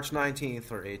March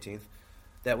 19th or 18th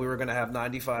that we were going to have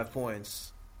 95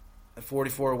 points,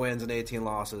 44 wins and 18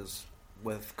 losses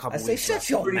with a couple weeks left,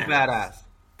 pretty badass.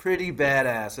 Pretty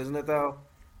badass, isn't it, though?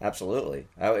 Absolutely.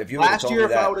 If Last year,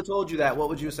 if I would have told you that, what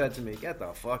would you have said to me? Get the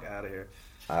fuck out of here.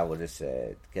 I would have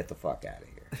said, get the fuck out of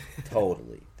here.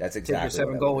 Totally. That's exactly Take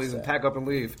your 7 goalies and pack up and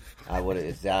leave. I would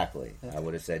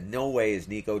have said, no way is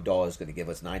Nico Dawes going to give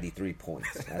us 93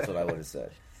 points. That's what I would have said.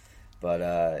 But,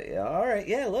 all right.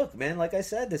 Yeah, look, man, like I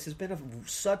said, this has been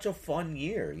such a fun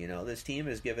year. This team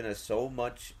has given us so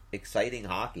much exciting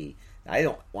hockey. I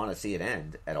don't want to see it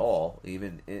end at all.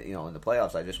 Even, in the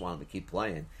playoffs, I just want them to keep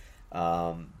playing.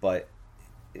 But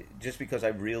just because I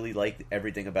really like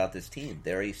everything about this team.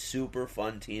 They're a super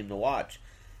fun team to watch.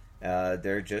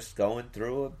 They're just going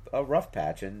through a rough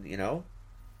patch. And,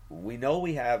 we know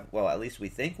we have, well, at least we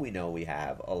think we know we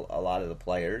have a lot of the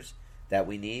players that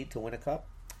we need to win a cup.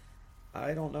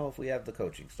 I don't know if we have the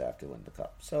coaching staff to win the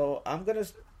cup. So I'm going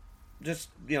to just,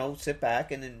 sit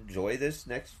back and enjoy this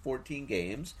next 14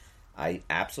 games. I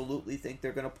absolutely think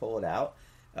they're going to pull out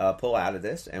of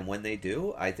this. And when they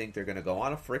do, I think they're going to go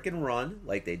on a freaking run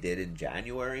like they did in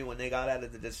January when they got out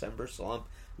of the December slump,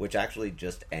 which actually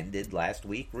just ended last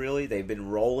week, really. They've been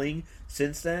rolling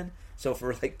since then. So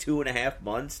for like 2.5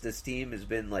 months, this team has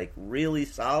been like really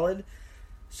solid.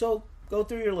 So go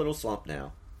through your little slump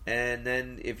now. And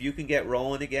then if you can get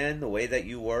rolling again the way that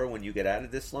you were when you get out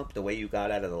of this slump, the way you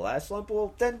got out of the last slump,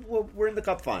 well, then we're in the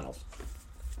cup finals.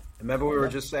 Remember we were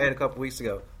just saying a couple weeks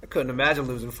ago, I couldn't imagine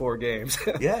losing 4 games.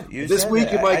 Yeah, this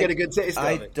week you might get a good taste of it.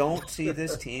 I don't see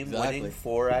this team winning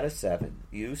 4 out of 7.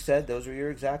 You said those were your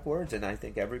exact words, and I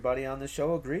think everybody on the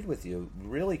show agreed with you.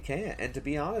 Really can't. And to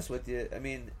be honest with you,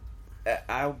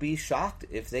 I'll be shocked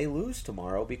if they lose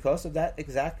tomorrow because of that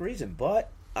exact reason.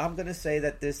 But I'm going to say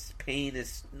that this pain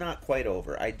is not quite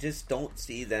over. I just don't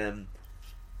see them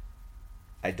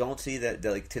I don't see that.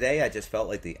 Like today, I just felt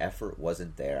like the effort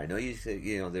wasn't there. I know you said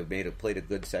they played a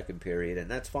good second period, and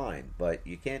that's fine. But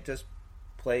you can't just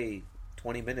play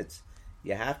 20 minutes.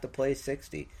 You have to play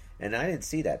 60, and I didn't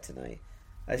see that tonight.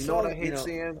 I hate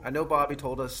seeing? I know Bobby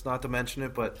told us not to mention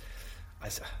it, but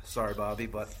sorry, Bobby,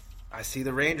 but I see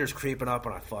the Rangers creeping up,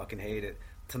 and I fucking hate it.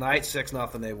 Tonight,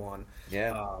 6-0, they won.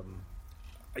 Yeah.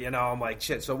 I'm like,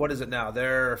 shit. So what is it now?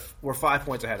 We're 5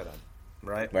 points ahead of them,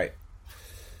 right? Right.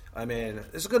 I mean,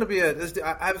 this is going to be I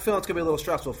have a feeling it's going to be a little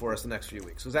stressful for us the next few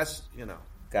weeks. Because that's,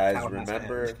 guys,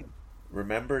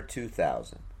 remember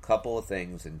 2000. Couple of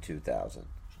things in 2000,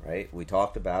 right? We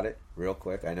talked about it real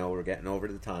quick. I know we're getting over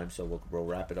to the time, so we'll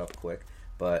wrap it up quick.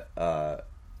 But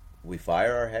we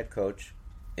fire our head coach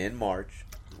in March.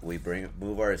 We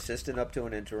move our assistant up to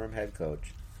an interim head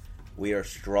coach. We are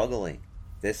struggling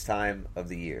this time of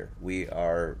the year. We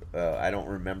are, I don't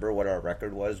remember what our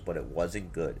record was, but it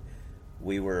wasn't good.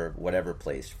 We were whatever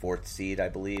place, 4th seed, I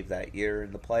believe, that year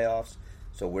in the playoffs.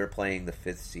 So we're playing the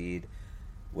 5th seed,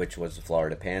 which was the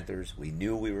Florida Panthers. We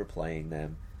knew we were playing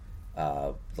them.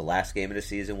 The last game of the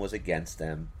season was against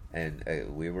them, and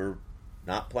we were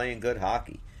not playing good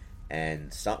hockey.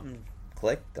 And something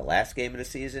clicked. The last game of the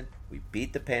season, we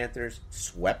beat the Panthers,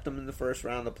 swept them in the first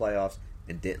round of the playoffs,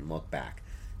 and didn't look back.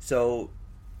 So,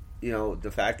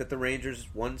 the fact that the Rangers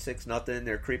won 6-0,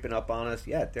 they're creeping up on us.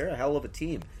 Yeah, they're a hell of a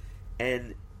team.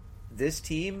 And this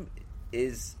team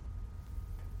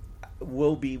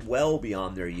will be well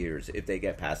beyond their years if they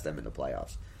get past them in the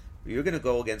playoffs. You're going to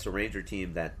go against a Ranger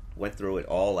team that went through it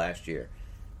all last year.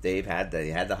 They had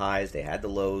the highs, they had the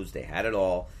lows, they had it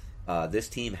all. This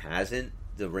team hasn't.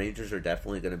 The Rangers are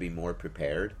definitely going to be more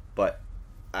prepared, but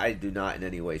I do not in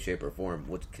any way, shape, or form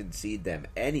would concede them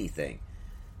anything.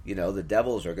 The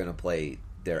Devils are going to play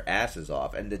their asses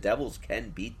off, and the Devils can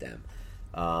beat them.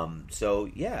 So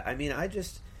yeah, I mean,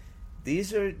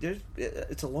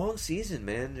 it's a long season,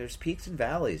 man. There's peaks and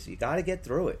valleys. You got to get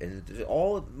through it, and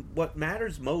what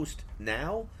matters most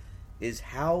now is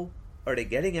how are they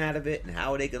getting out of it, and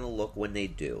how are they going to look when they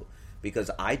do? Because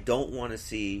I don't want to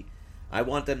see. I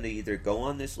want them to either go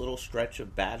on this little stretch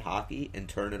of bad hockey and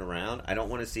turn it around. I don't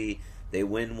want to see they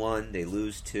win 1, they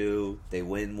lose 2, they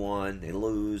win 1, they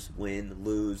lose, win,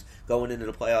 lose, going into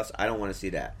the playoffs. I don't want to see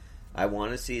that. I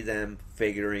want to see them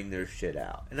figuring their shit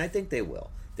out. And I think they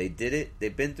will. They did it.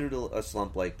 They've been through a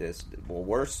slump like this, a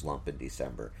worse slump in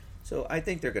December. So I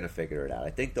think they're going to figure it out. I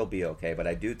think they'll be okay. But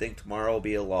I do think tomorrow will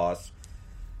be a loss.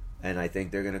 And I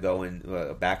think they're going to go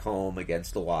in back home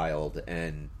against the Wild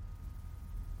and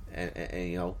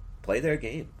play their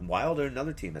game. Wild are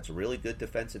another team that's a really good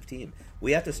defensive team.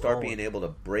 We have to start being able to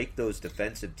break those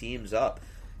defensive teams up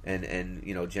and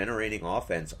generating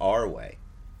offense our way.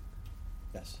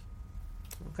 Yes.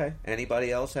 Okay.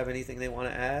 Anybody else have anything they want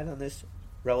to add on this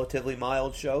relatively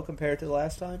mild show compared to the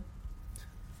last time?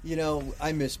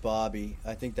 I miss Bobby.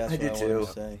 I think that's what I want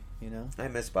to say. I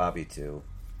miss Bobby too.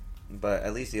 But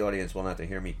at least the audience will not have to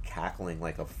hear me cackling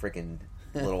like a freaking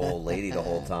little old lady the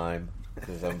whole time.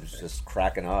 Because I'm just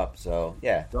cracking up, so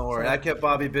yeah. Don't worry, I kept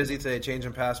Bobby busy today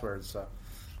changing passwords. So,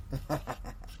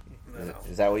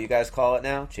 is that what you guys call it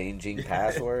now? Changing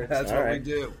passwords? That's all what right. we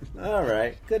do. All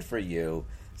right, good for you.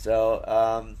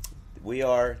 So, we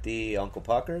are the Uncle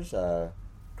Puckers,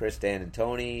 Chris, Dan, and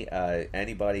Tony.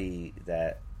 Anybody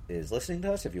that is listening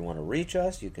to us, if you want to reach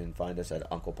us, you can find us at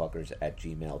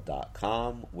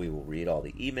unclepuckers@gmail.com. We will read all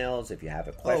the emails if you have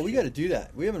a question. Oh, we got to do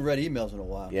that. We haven't read emails in a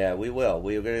while. Yeah, we will.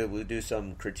 We'll do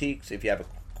some critiques. If you have a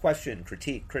question,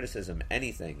 critique, criticism,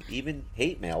 anything, even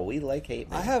hate mail. We like hate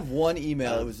mail. I have one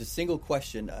email. It was a single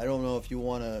question. I don't know if you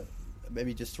want to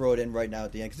maybe just throw it in right now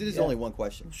at the end, because it is only one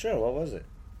question. Sure, what was it?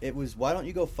 It was, why don't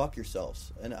you go fuck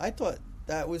yourselves? And I thought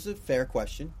that was a fair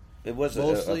question. It was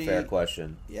a fair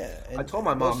question. Yeah. I told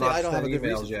my mom not I don't to have a send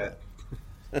good emails reason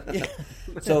yet. Yeah.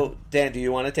 So, Dan, do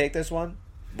you want to take this one?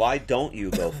 Why don't you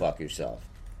go fuck yourself?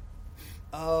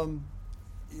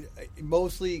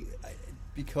 Mostly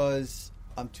because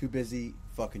I'm too busy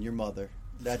fucking your mother.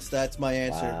 That's my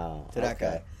answer to that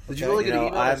guy. Did you really get an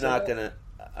email?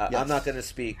 I'm not gonna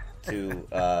speak to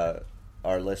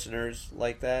our listeners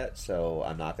like that, so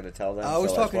I'm not gonna tell them. I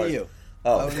was talking to you.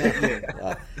 Oh,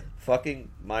 fucking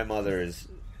my mother is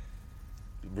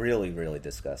really, really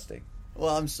disgusting.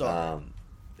 Well, I'm sorry.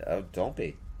 Don't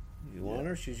be. You want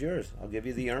her? She's yours. I'll give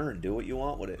you the urn. Do what you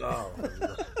want with it. Oh,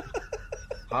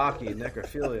 hockey,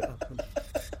 necrophilia.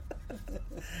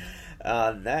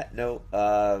 On that note,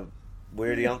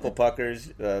 we're the Uncle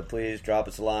Puckers. Please drop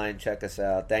us a line. Check us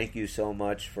out. Thank you so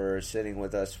much for sitting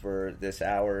with us for this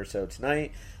hour or so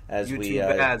tonight.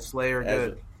 Bad, Slayer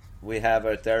good. We have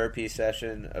a therapy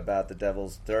session about the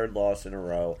Devils' third loss in a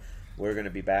row. We're going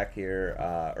to be back here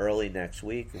early next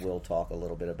week. We'll talk a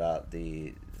little bit about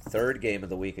the third game of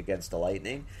the week against the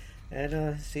Lightning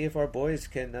and see if our boys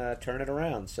can turn it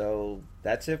around. So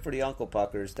that's it for the Uncle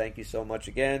Puckers. Thank you so much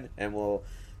again, and we'll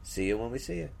see you when we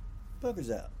see you. Puckers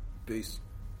out. Peace.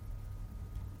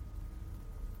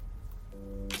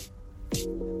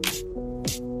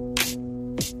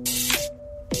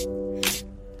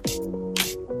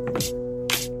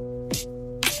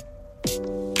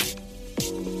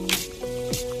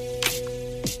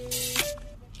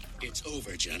 It's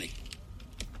over, Johnny.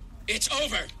 It's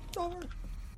over! It's over.